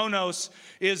kairos. Chronos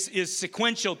is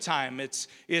sequential time. It's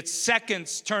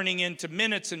seconds turning into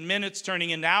minutes and minutes turning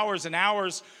into hours and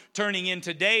hours turning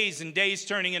into days and days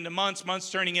turning into months, months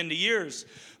turning into years.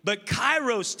 But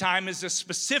kairos time is a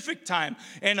specific time,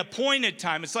 an appointed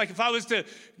time. It's like if I was to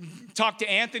talk to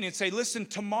Anthony and say, listen,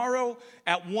 tomorrow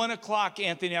at 1 o'clock,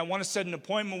 Anthony, I want to set an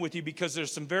appointment with you because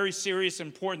there's some very serious,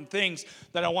 important things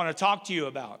that I want to talk to you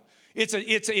about.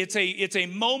 It's a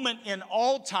moment in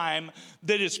all time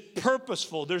that is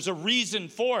purposeful. There's a reason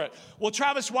for it. Well,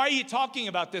 Travis, why are you talking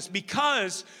about this?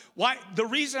 The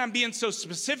reason I'm being so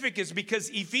specific is because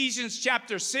Ephesians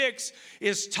chapter 6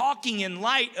 is talking in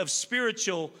light of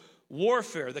spiritual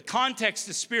warfare. The context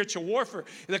is spiritual warfare.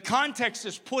 The context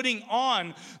is putting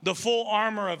on the full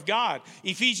armor of God.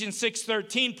 Ephesians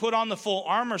 6:13, put on the full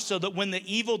armor so that when the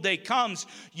evil day comes,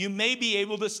 you may be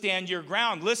able to stand your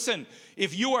ground. Listen,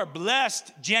 if you are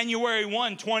blessed January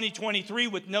 1, 2023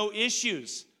 with no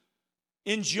issues,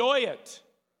 enjoy it.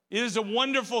 It is a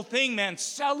wonderful thing, man.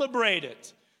 Celebrate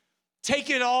it. Take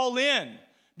it all in,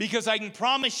 because I can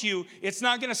promise you it's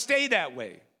not going to stay that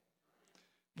way.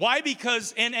 Why?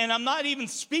 Because, and I'm not even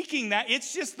speaking that,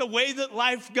 it's just the way that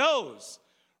life goes.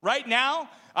 Right now,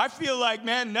 I feel like,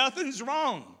 man, nothing's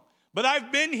wrong. But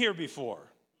I've been here before.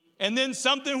 And then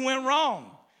something went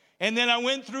wrong. And then I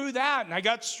went through that, and I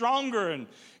got stronger,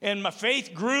 and my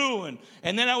faith grew.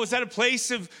 And then I was at a place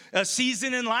of a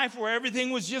season in life where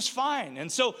everything was just fine.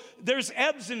 And so there's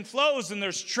ebbs and flows, and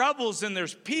there's troubles, and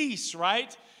there's peace,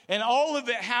 right? And all of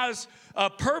it has a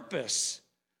purpose.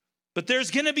 But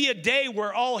there's going to be a day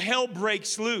where all hell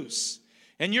breaks loose.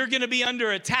 And you're going to be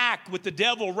under attack with the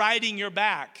devil riding your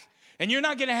back. And you're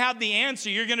not going to have the answer.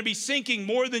 You're going to be sinking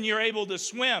more than you're able to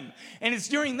swim. And it's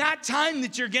during that time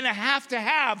that you're going to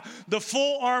have the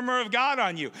full armor of God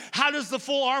on you. How does the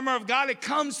full armor of God? It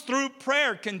comes through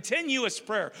prayer, continuous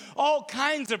prayer, all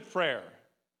kinds of prayer,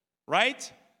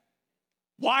 right?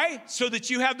 Why? So that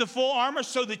you have the full armor,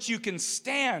 so that you can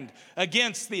stand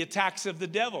against the attacks of the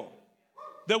devil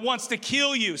that wants to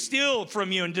kill you, steal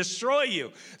from you, and destroy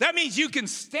you. That means you can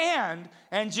stand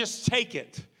and just take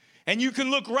it. And you can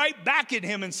look right back at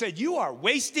him and say, you are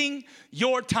wasting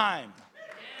your time.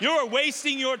 You are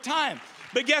wasting your time.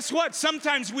 But guess what?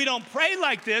 Sometimes we don't pray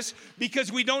like this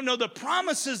because we don't know the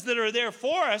promises that are there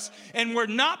for us, and we're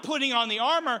not putting on the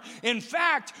armor. In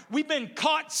fact, we've been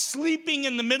caught sleeping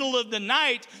in the middle of the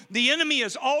night. The enemy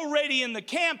is already in the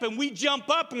camp, and we jump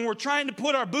up and we're trying to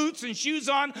put our boots and shoes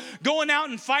on, going out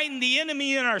and fighting the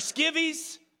enemy in our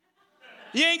skivvies.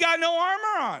 You ain't got no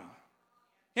armor on.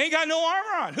 You ain't got no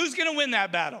armor on. Who's going to win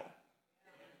that battle?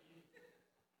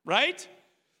 Right?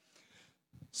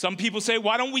 Some people say,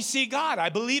 why don't we see God? I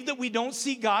believe that we don't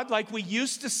see God like we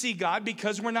used to see God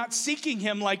because we're not seeking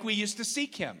him like we used to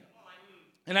seek him.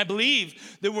 And I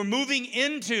believe that we're moving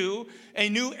into a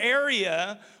new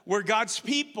area where God's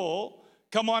people,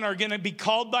 are going to be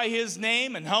called by his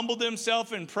name and humble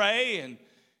themselves and pray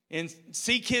and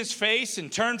seek his face and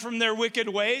turn from their wicked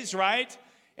ways, right?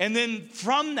 And then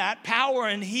from that, power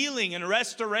and healing and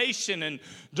restoration and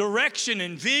direction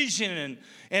and vision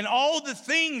and all the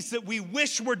things that we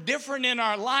wish were different in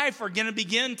our life are going to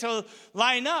begin to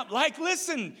line up. Like,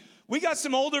 listen, we got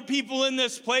some older people in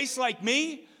this place like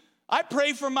me. I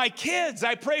pray for my kids.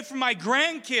 I pray for my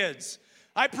grandkids.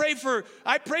 I pray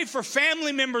for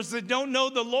family members that don't know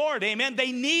the Lord. Amen.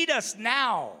 They need us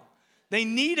now. They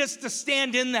need us to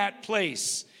stand in that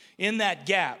place, in that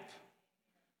gap.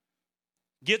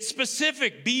 Get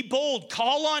specific, be bold,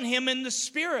 call on him in the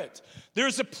Spirit.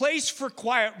 There's a place for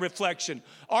quiet reflection.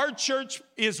 Our church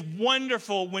is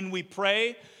wonderful when we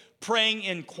pray. praying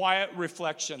in quiet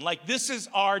reflection. Like, this is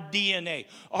our DNA.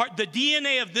 The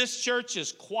DNA of this church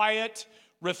is quiet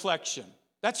reflection.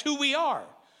 That's who we are.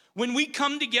 When we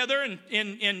come together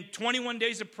in 21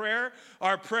 days of prayer,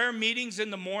 our prayer meetings in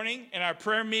the morning and our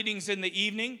prayer meetings in the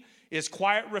evening is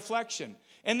quiet reflection.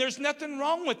 And there's nothing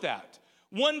wrong with that.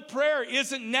 One prayer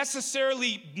isn't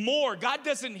necessarily more. God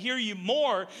doesn't hear you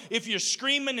more if you're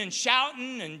screaming and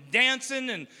shouting and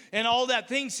dancing and all that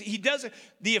things. He doesn't.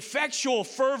 The effectual,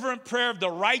 fervent prayer of the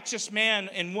righteous man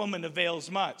and woman avails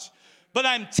much. But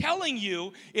I'm telling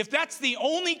you, if that's the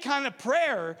only kind of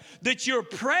prayer that you're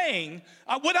praying,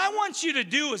 what I want you to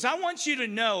do is I want you to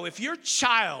know if your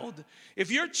child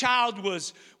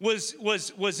was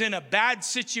in a bad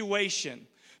situation,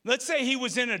 let's say he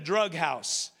was in a drug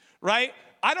house, right?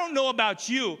 I don't know about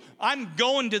you. I'm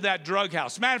going to that drug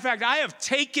house. Matter of fact, I have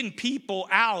taken people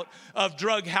out of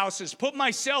drug houses, put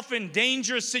myself in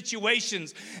dangerous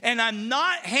situations, and I'm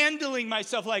not handling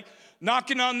myself like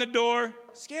knocking on the door.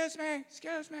 Excuse me.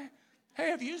 Hey,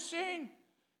 have you seen?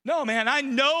 No, man, I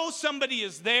know somebody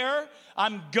is there.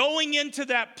 I'm going into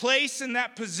that place and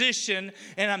that position,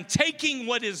 and I'm taking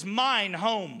what is mine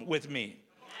home with me,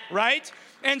 right?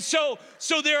 And so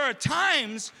there are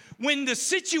times when the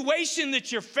situation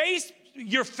that you're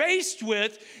faced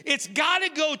with, it's got to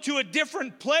go to a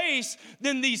different place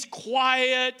than these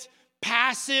quiet,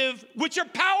 passive, which are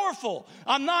powerful.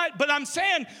 But I'm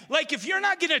saying, like, if you're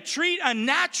not going to treat a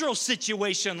natural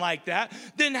situation like that,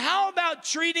 then how about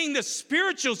treating the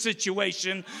spiritual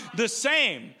situation the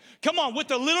same? Come on, with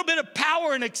a little bit of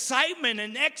power and excitement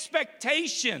and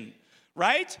expectation,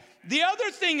 right? The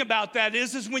other thing about that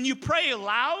is when you pray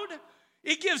aloud,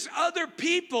 it gives other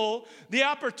people the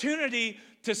opportunity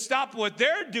to stop what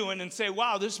they're doing and say,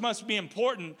 wow, this must be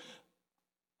important.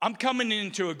 I'm coming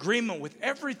into agreement with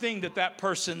everything that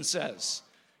person says.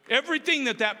 Everything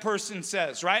that person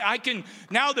says, right?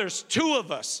 Now there's two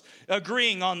of us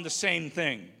agreeing on the same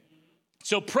thing.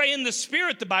 So pray in the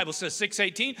Spirit, the Bible says,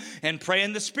 6:18, and pray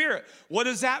in the Spirit. What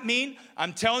does that mean?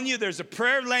 I'm telling you, there's a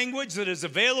prayer language that is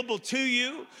available to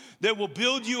you that will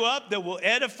build you up, that will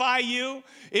edify you.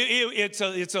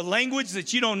 It's a language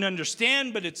that you don't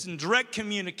understand, but it's in direct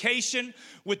communication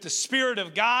with the Spirit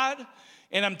of God.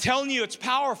 And I'm telling you, it's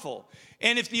powerful.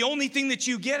 And if the only thing that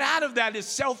you get out of that is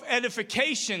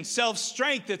self-edification,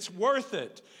 self-strength, it's worth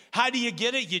it. How do you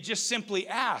get it? You just simply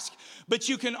ask. But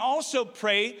you can also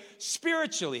pray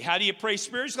spiritually. How do you pray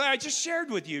spiritually? I just shared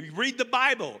with you. You read the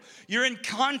Bible. You're in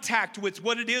contact with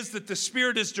what it is that the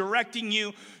Spirit is directing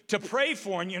you to pray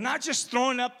for. And you're not just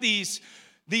throwing up these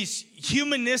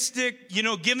humanistic,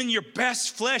 giving your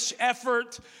best flesh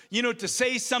effort, to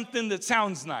say something that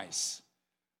sounds nice.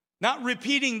 Not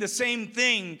repeating the same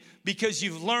thing because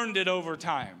you've learned it over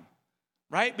time,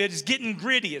 right? But it's getting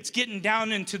gritty. It's getting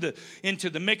down into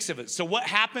the mix of it. So what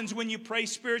happens when you pray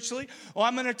spiritually? Well,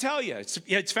 I'm going to tell you.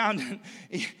 It's found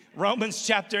in Romans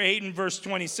chapter 8 and verse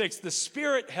 26. The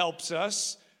Spirit helps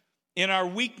us in our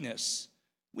weakness.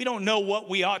 We don't know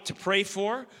what we ought to pray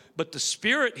for, but the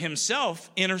Spirit himself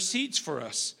intercedes for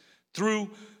us through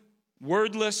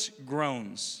wordless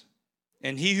groans.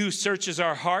 And he who searches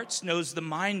our hearts knows the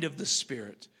mind of the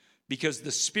Spirit, because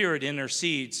the Spirit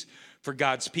intercedes for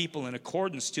God's people in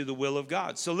accordance to the will of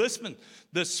God. So listen,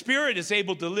 the Spirit is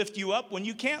able to lift you up when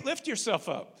you can't lift yourself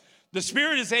up. The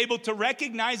Spirit is able to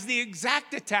recognize the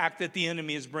exact attack that the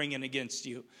enemy is bringing against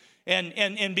you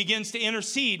and begins to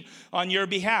intercede on your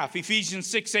behalf. Ephesians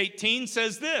 6:18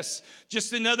 says this,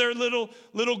 just another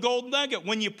little gold nugget.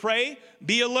 When you pray,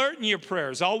 be alert in your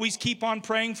prayers. Always keep on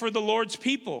praying for the Lord's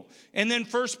people. And then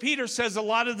 1 Peter says a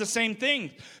lot of the same thing.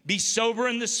 Be sober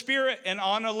in the Spirit and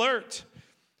on alert.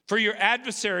 For your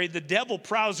adversary, the devil,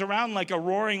 prowls around like a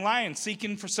roaring lion,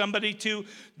 seeking for somebody to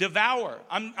devour.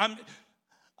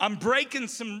 I'm breaking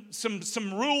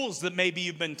some rules that maybe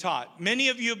you've been taught. Many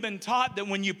of you have been taught that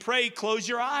when you pray, close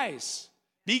your eyes.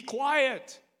 Be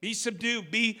quiet. Be subdued.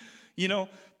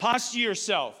 Posture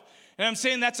yourself. And I'm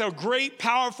saying that's a great,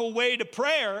 powerful way to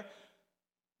prayer.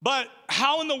 But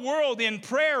how in the world in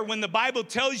prayer, when the Bible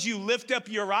tells you lift up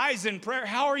your eyes in prayer,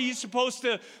 how are you supposed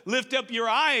to lift up your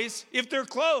eyes if they're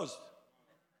closed?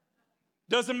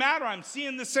 Doesn't matter. I'm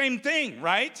seeing the same thing,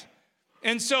 right?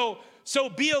 And so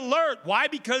be alert. Why?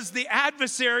 Because the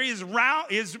adversary is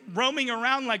roaming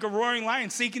around like a roaring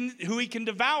lion, seeking who he can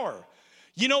devour.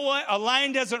 You know what? A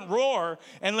lion doesn't roar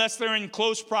unless they're in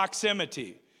close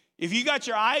proximity. If you got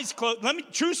your eyes closed,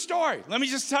 true story. Let me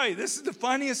just tell you, this is the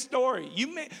funniest story.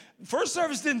 First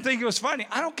service didn't think it was funny.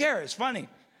 I don't care. It's funny.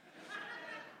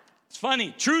 It's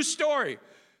funny. True story.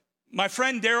 My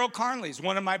friend Daryl Carnley is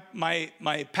one of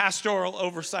my pastoral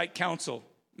oversight council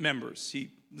members. He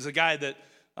was a guy that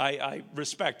I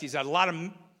respect. He's had a lot of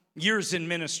years in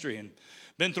ministry and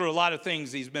been through a lot of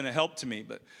things. He's been a help to me,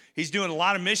 but he's doing a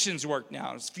lot of missions work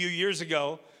now. A few years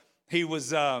ago, he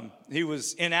was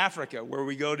in Africa, where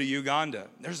we go to Uganda.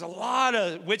 There's a lot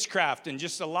of witchcraft and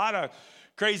just a lot of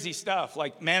crazy stuff,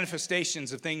 like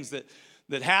manifestations of things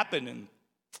that happen.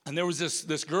 And there was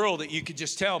this girl that you could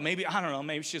just tell, maybe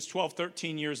she was 12,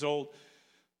 13 years old.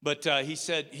 But he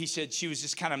said she was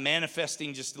just kind of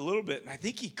manifesting just a little bit. And I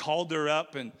think he called her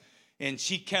up and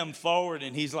she came forward,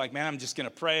 and he's like, man, I'm just going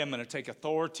to pray. I'm going to take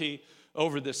authority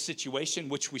over this situation,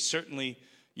 which we certainly,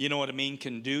 you know what I mean,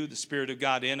 can do, the Spirit of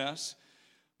God in us.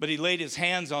 But he laid his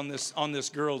hands on this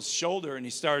girl's shoulder, and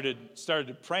he started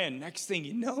praying. Next thing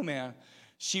you know, man,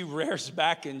 she rears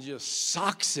back and just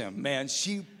socks him, man.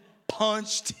 She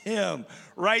punched him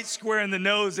right square in the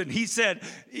nose. And he said,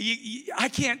 I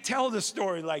can't tell the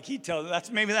story like he tells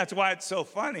it. Maybe that's why it's so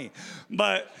funny.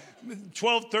 But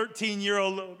 12,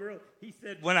 13-year-old little girl, he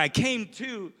said, when I came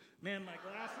to, man, my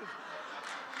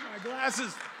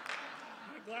glasses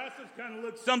kind of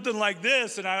looked something like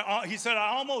this. And he said, I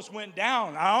almost went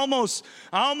down. I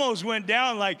almost went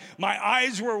down, like my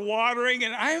eyes were watering,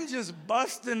 and I am just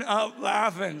busting up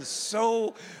laughing.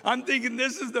 So I'm thinking,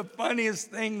 this is the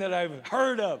funniest thing that I've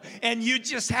heard of. And you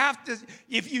just have to,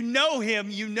 if you know him,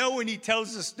 you know when he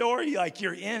tells the story, like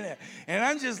you're in it. And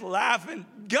I'm just laughing,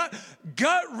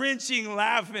 gut-wrenching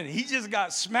laughing. He just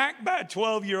got smacked by a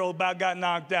 12-year-old, about got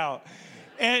knocked out.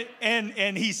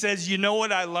 And he says, you know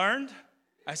what I learned?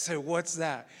 I said, what's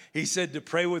that? He said, to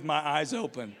pray with my eyes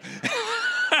open.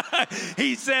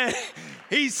 He said,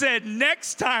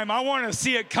 next time I want to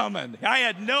see it coming. I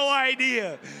had no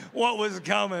idea what was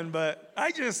coming, but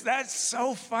that's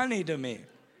so funny to me.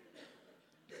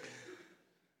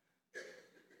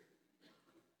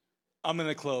 I'm going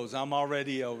to close. I'm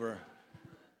already over.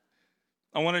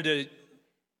 I wanted to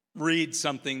read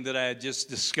something that I had just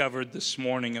discovered this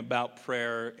morning about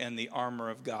prayer and the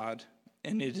armor of God,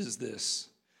 and it is this.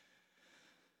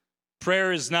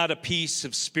 Prayer is not a piece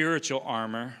of spiritual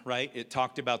armor, right? It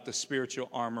talked about the spiritual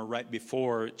armor right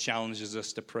before it challenges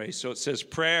us to pray. So it says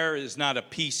prayer is not a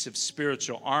piece of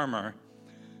spiritual armor,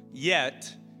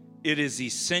 yet it is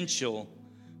essential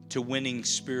to winning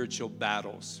spiritual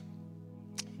battles.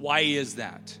 Why is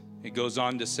that? It goes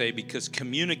on to say, because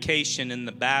communication in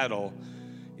the battle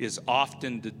is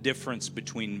often the difference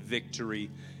between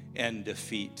victory and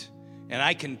defeat. And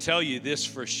I can tell you this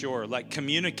for sure, like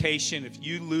communication, if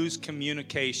you lose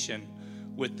communication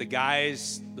with the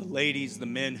guys, the ladies, the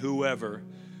men, whoever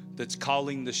that's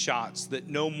calling the shots, that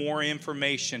know more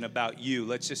information about you,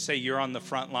 let's just say you're on the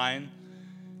front line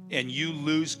and you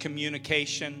lose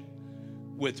communication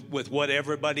with what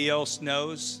everybody else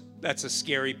knows, that's a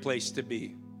scary place to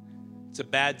be. It's a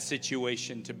bad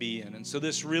situation to be in. And so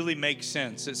this really makes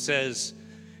sense. It says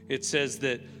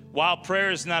that while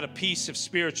prayer is not a piece of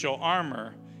spiritual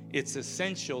armor, it's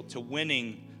essential to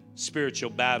winning spiritual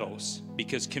battles,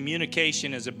 because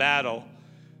communication is a battle,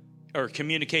 or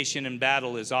communication in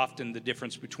battle is often the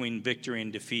difference between victory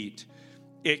and defeat.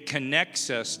 It connects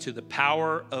us to the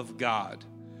power of God.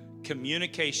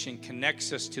 Communication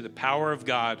connects us to the power of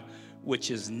God,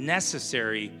 which is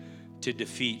necessary to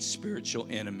defeat spiritual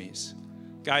enemies.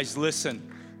 Guys,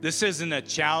 listen, this isn't a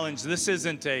challenge. This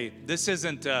isn't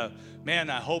a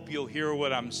man, I hope you'll hear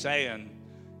what I'm saying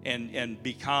and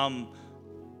become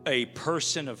a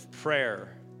person of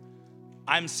prayer.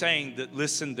 I'm saying that,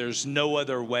 listen, there's no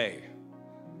other way.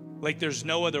 Like, there's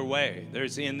no other way.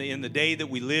 There's in the day that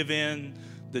we live in,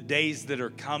 the days that are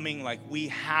coming, like we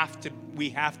have to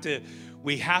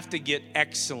get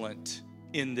excellent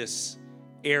in this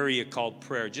area called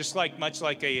prayer. Just like much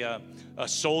like a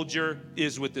soldier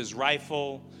is with his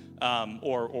rifle,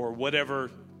 or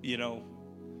whatever,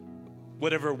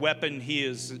 whatever weapon he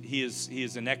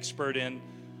is an expert in.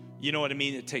 You know what I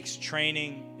mean? It takes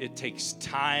training. It takes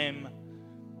time.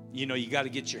 You got to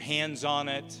get your hands on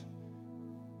it.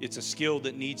 It's a skill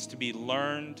that needs to be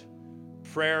learned.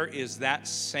 Prayer is that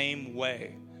same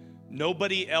way.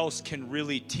 Nobody else can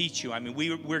really teach you. I mean,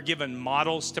 we're given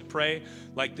models to pray,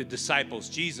 like the disciples.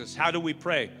 Jesus, how do we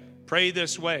pray? Pray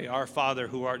this way, our Father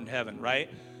who art in heaven, right?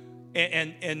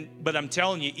 But I'm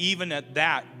telling you, even at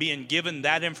that, being given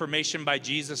that information by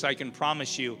Jesus, I can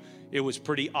promise you it was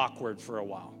pretty awkward for a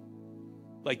while.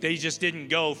 Like, they just didn't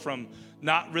go from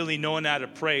not really knowing how to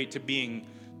pray to being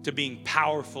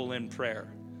powerful in prayer.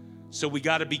 So we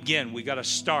got to begin. We got to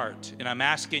start. And I'm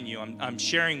asking you, I'm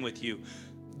sharing with you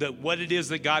that what it is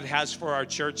that God has for our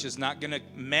church is not going to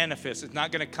manifest. It's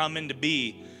not going to come into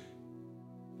be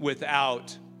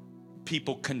without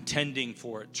people contending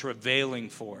for it, travailing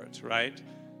for it, right?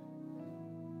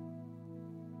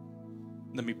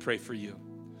 Let me pray for you.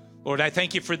 Lord, I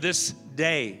thank you for this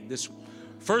day, this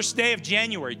first day of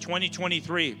January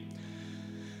 2023.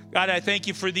 God, I thank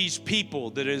you for these people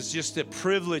that is just a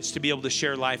privilege to be able to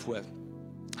share life with.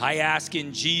 I ask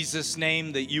in Jesus'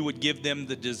 name that you would give them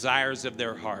the desires of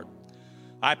their heart.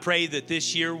 I pray that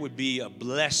this year would be a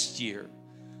blessed year,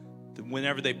 that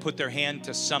whenever they put their hand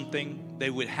to something, they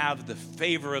would have the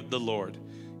favor of the Lord,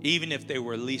 even if they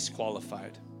were least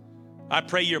qualified. I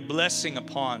pray your blessing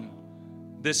upon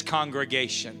this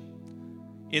congregation.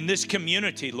 In this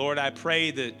community, Lord, I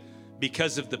pray that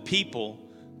because of the people,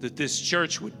 that this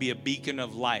church would be a beacon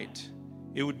of light.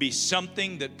 It would be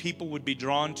something that people would be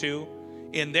drawn to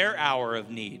in their hour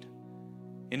of need.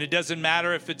 And it doesn't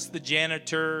matter if it's the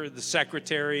janitor, or the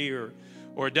secretary, or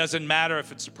it doesn't matter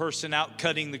if it's a person out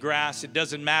cutting the grass. It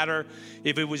doesn't matter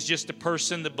if it was just a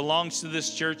person that belongs to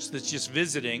this church that's just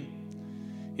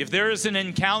visiting. If there is an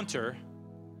encounter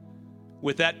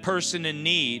with that person in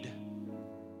need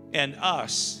and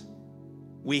us,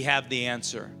 we have the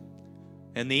answer.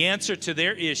 And the answer to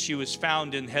their issue is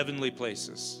found in heavenly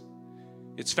places.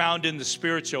 It's found in the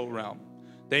spiritual realm.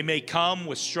 They may come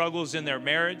with struggles in their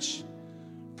marriage,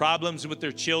 problems with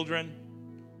their children,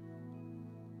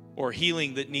 or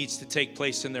healing that needs to take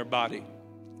place in their body.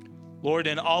 Lord,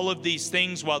 in all of these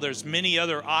things, while there's many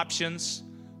other options,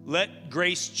 let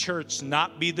Grace Church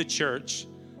not be the church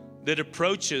that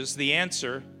approaches the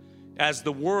answer as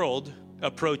the world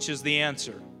approaches the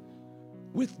answer.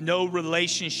 With no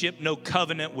relationship, no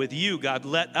covenant with you, God,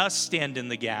 let us stand in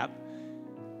the gap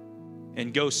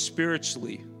and go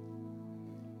spiritually,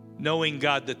 knowing,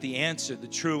 God, that the answer, the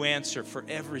true answer for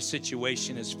every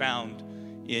situation is found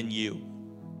in you.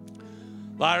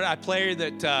 Lord, I pray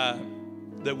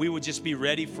that we would just be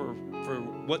ready for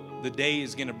what the day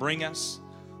is going to bring us.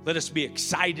 Let us be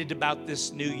excited about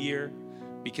this new year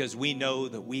because we know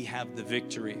that we have the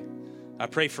victory. I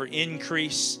pray for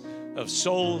increase of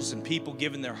souls and people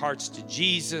giving their hearts to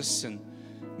Jesus, and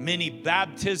many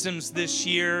baptisms this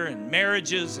year, and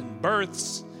marriages and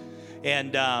births,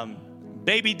 and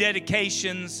baby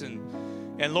dedications.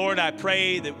 And Lord, I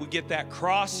pray that we get that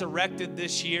cross erected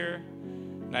this year.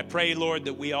 And I pray, Lord,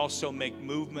 that we also make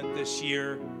movement this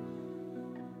year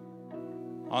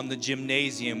on the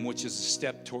gymnasium, which is a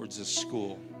step towards a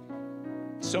school.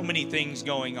 So many things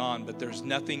going on, but there's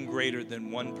nothing greater than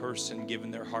one person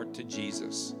giving their heart to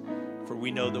Jesus. For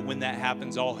we know that when that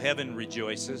happens, all heaven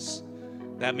rejoices.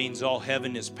 That means all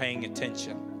heaven is paying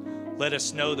attention. Let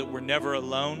us know that we're never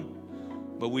alone,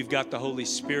 but we've got the Holy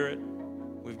Spirit,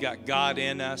 we've got God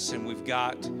in us, and we've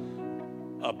got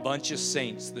a bunch of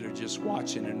saints that are just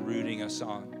watching and rooting us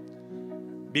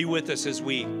on. Be with us as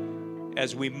we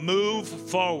move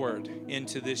forward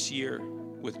into this year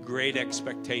with great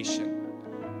expectation.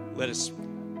 Let us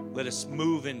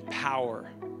move in power.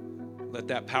 Let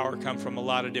that power come from a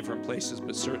lot of different places,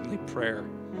 but certainly prayer.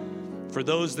 For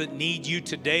those that need you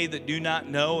today that do not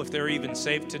know if they're even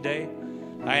saved today,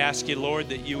 I ask you, Lord,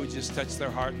 that you would just touch their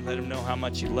heart and let them know how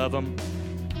much you love them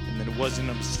and that it wasn't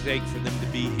a mistake for them to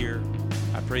be here.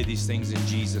 I pray these things in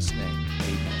Jesus' name.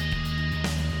 Amen.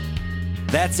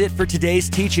 That's it for today's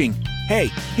teaching. Hey,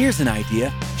 here's an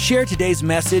idea. Share today's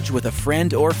message with a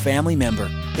friend or family member.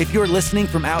 If you're listening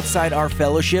from outside our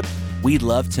fellowship, we'd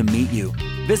love to meet you.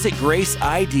 Visit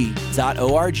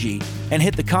graceid.org and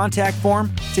hit the contact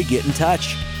form to get in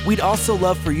touch. We'd also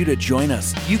love for you to join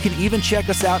us. You can even check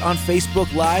us out on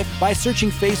Facebook Live by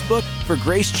searching Facebook for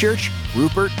Grace Church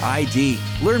Rupert ID.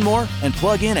 Learn more and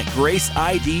plug in at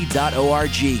graceid.org.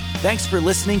 Thanks for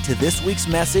listening to this week's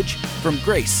message from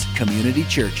Grace Community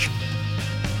Church.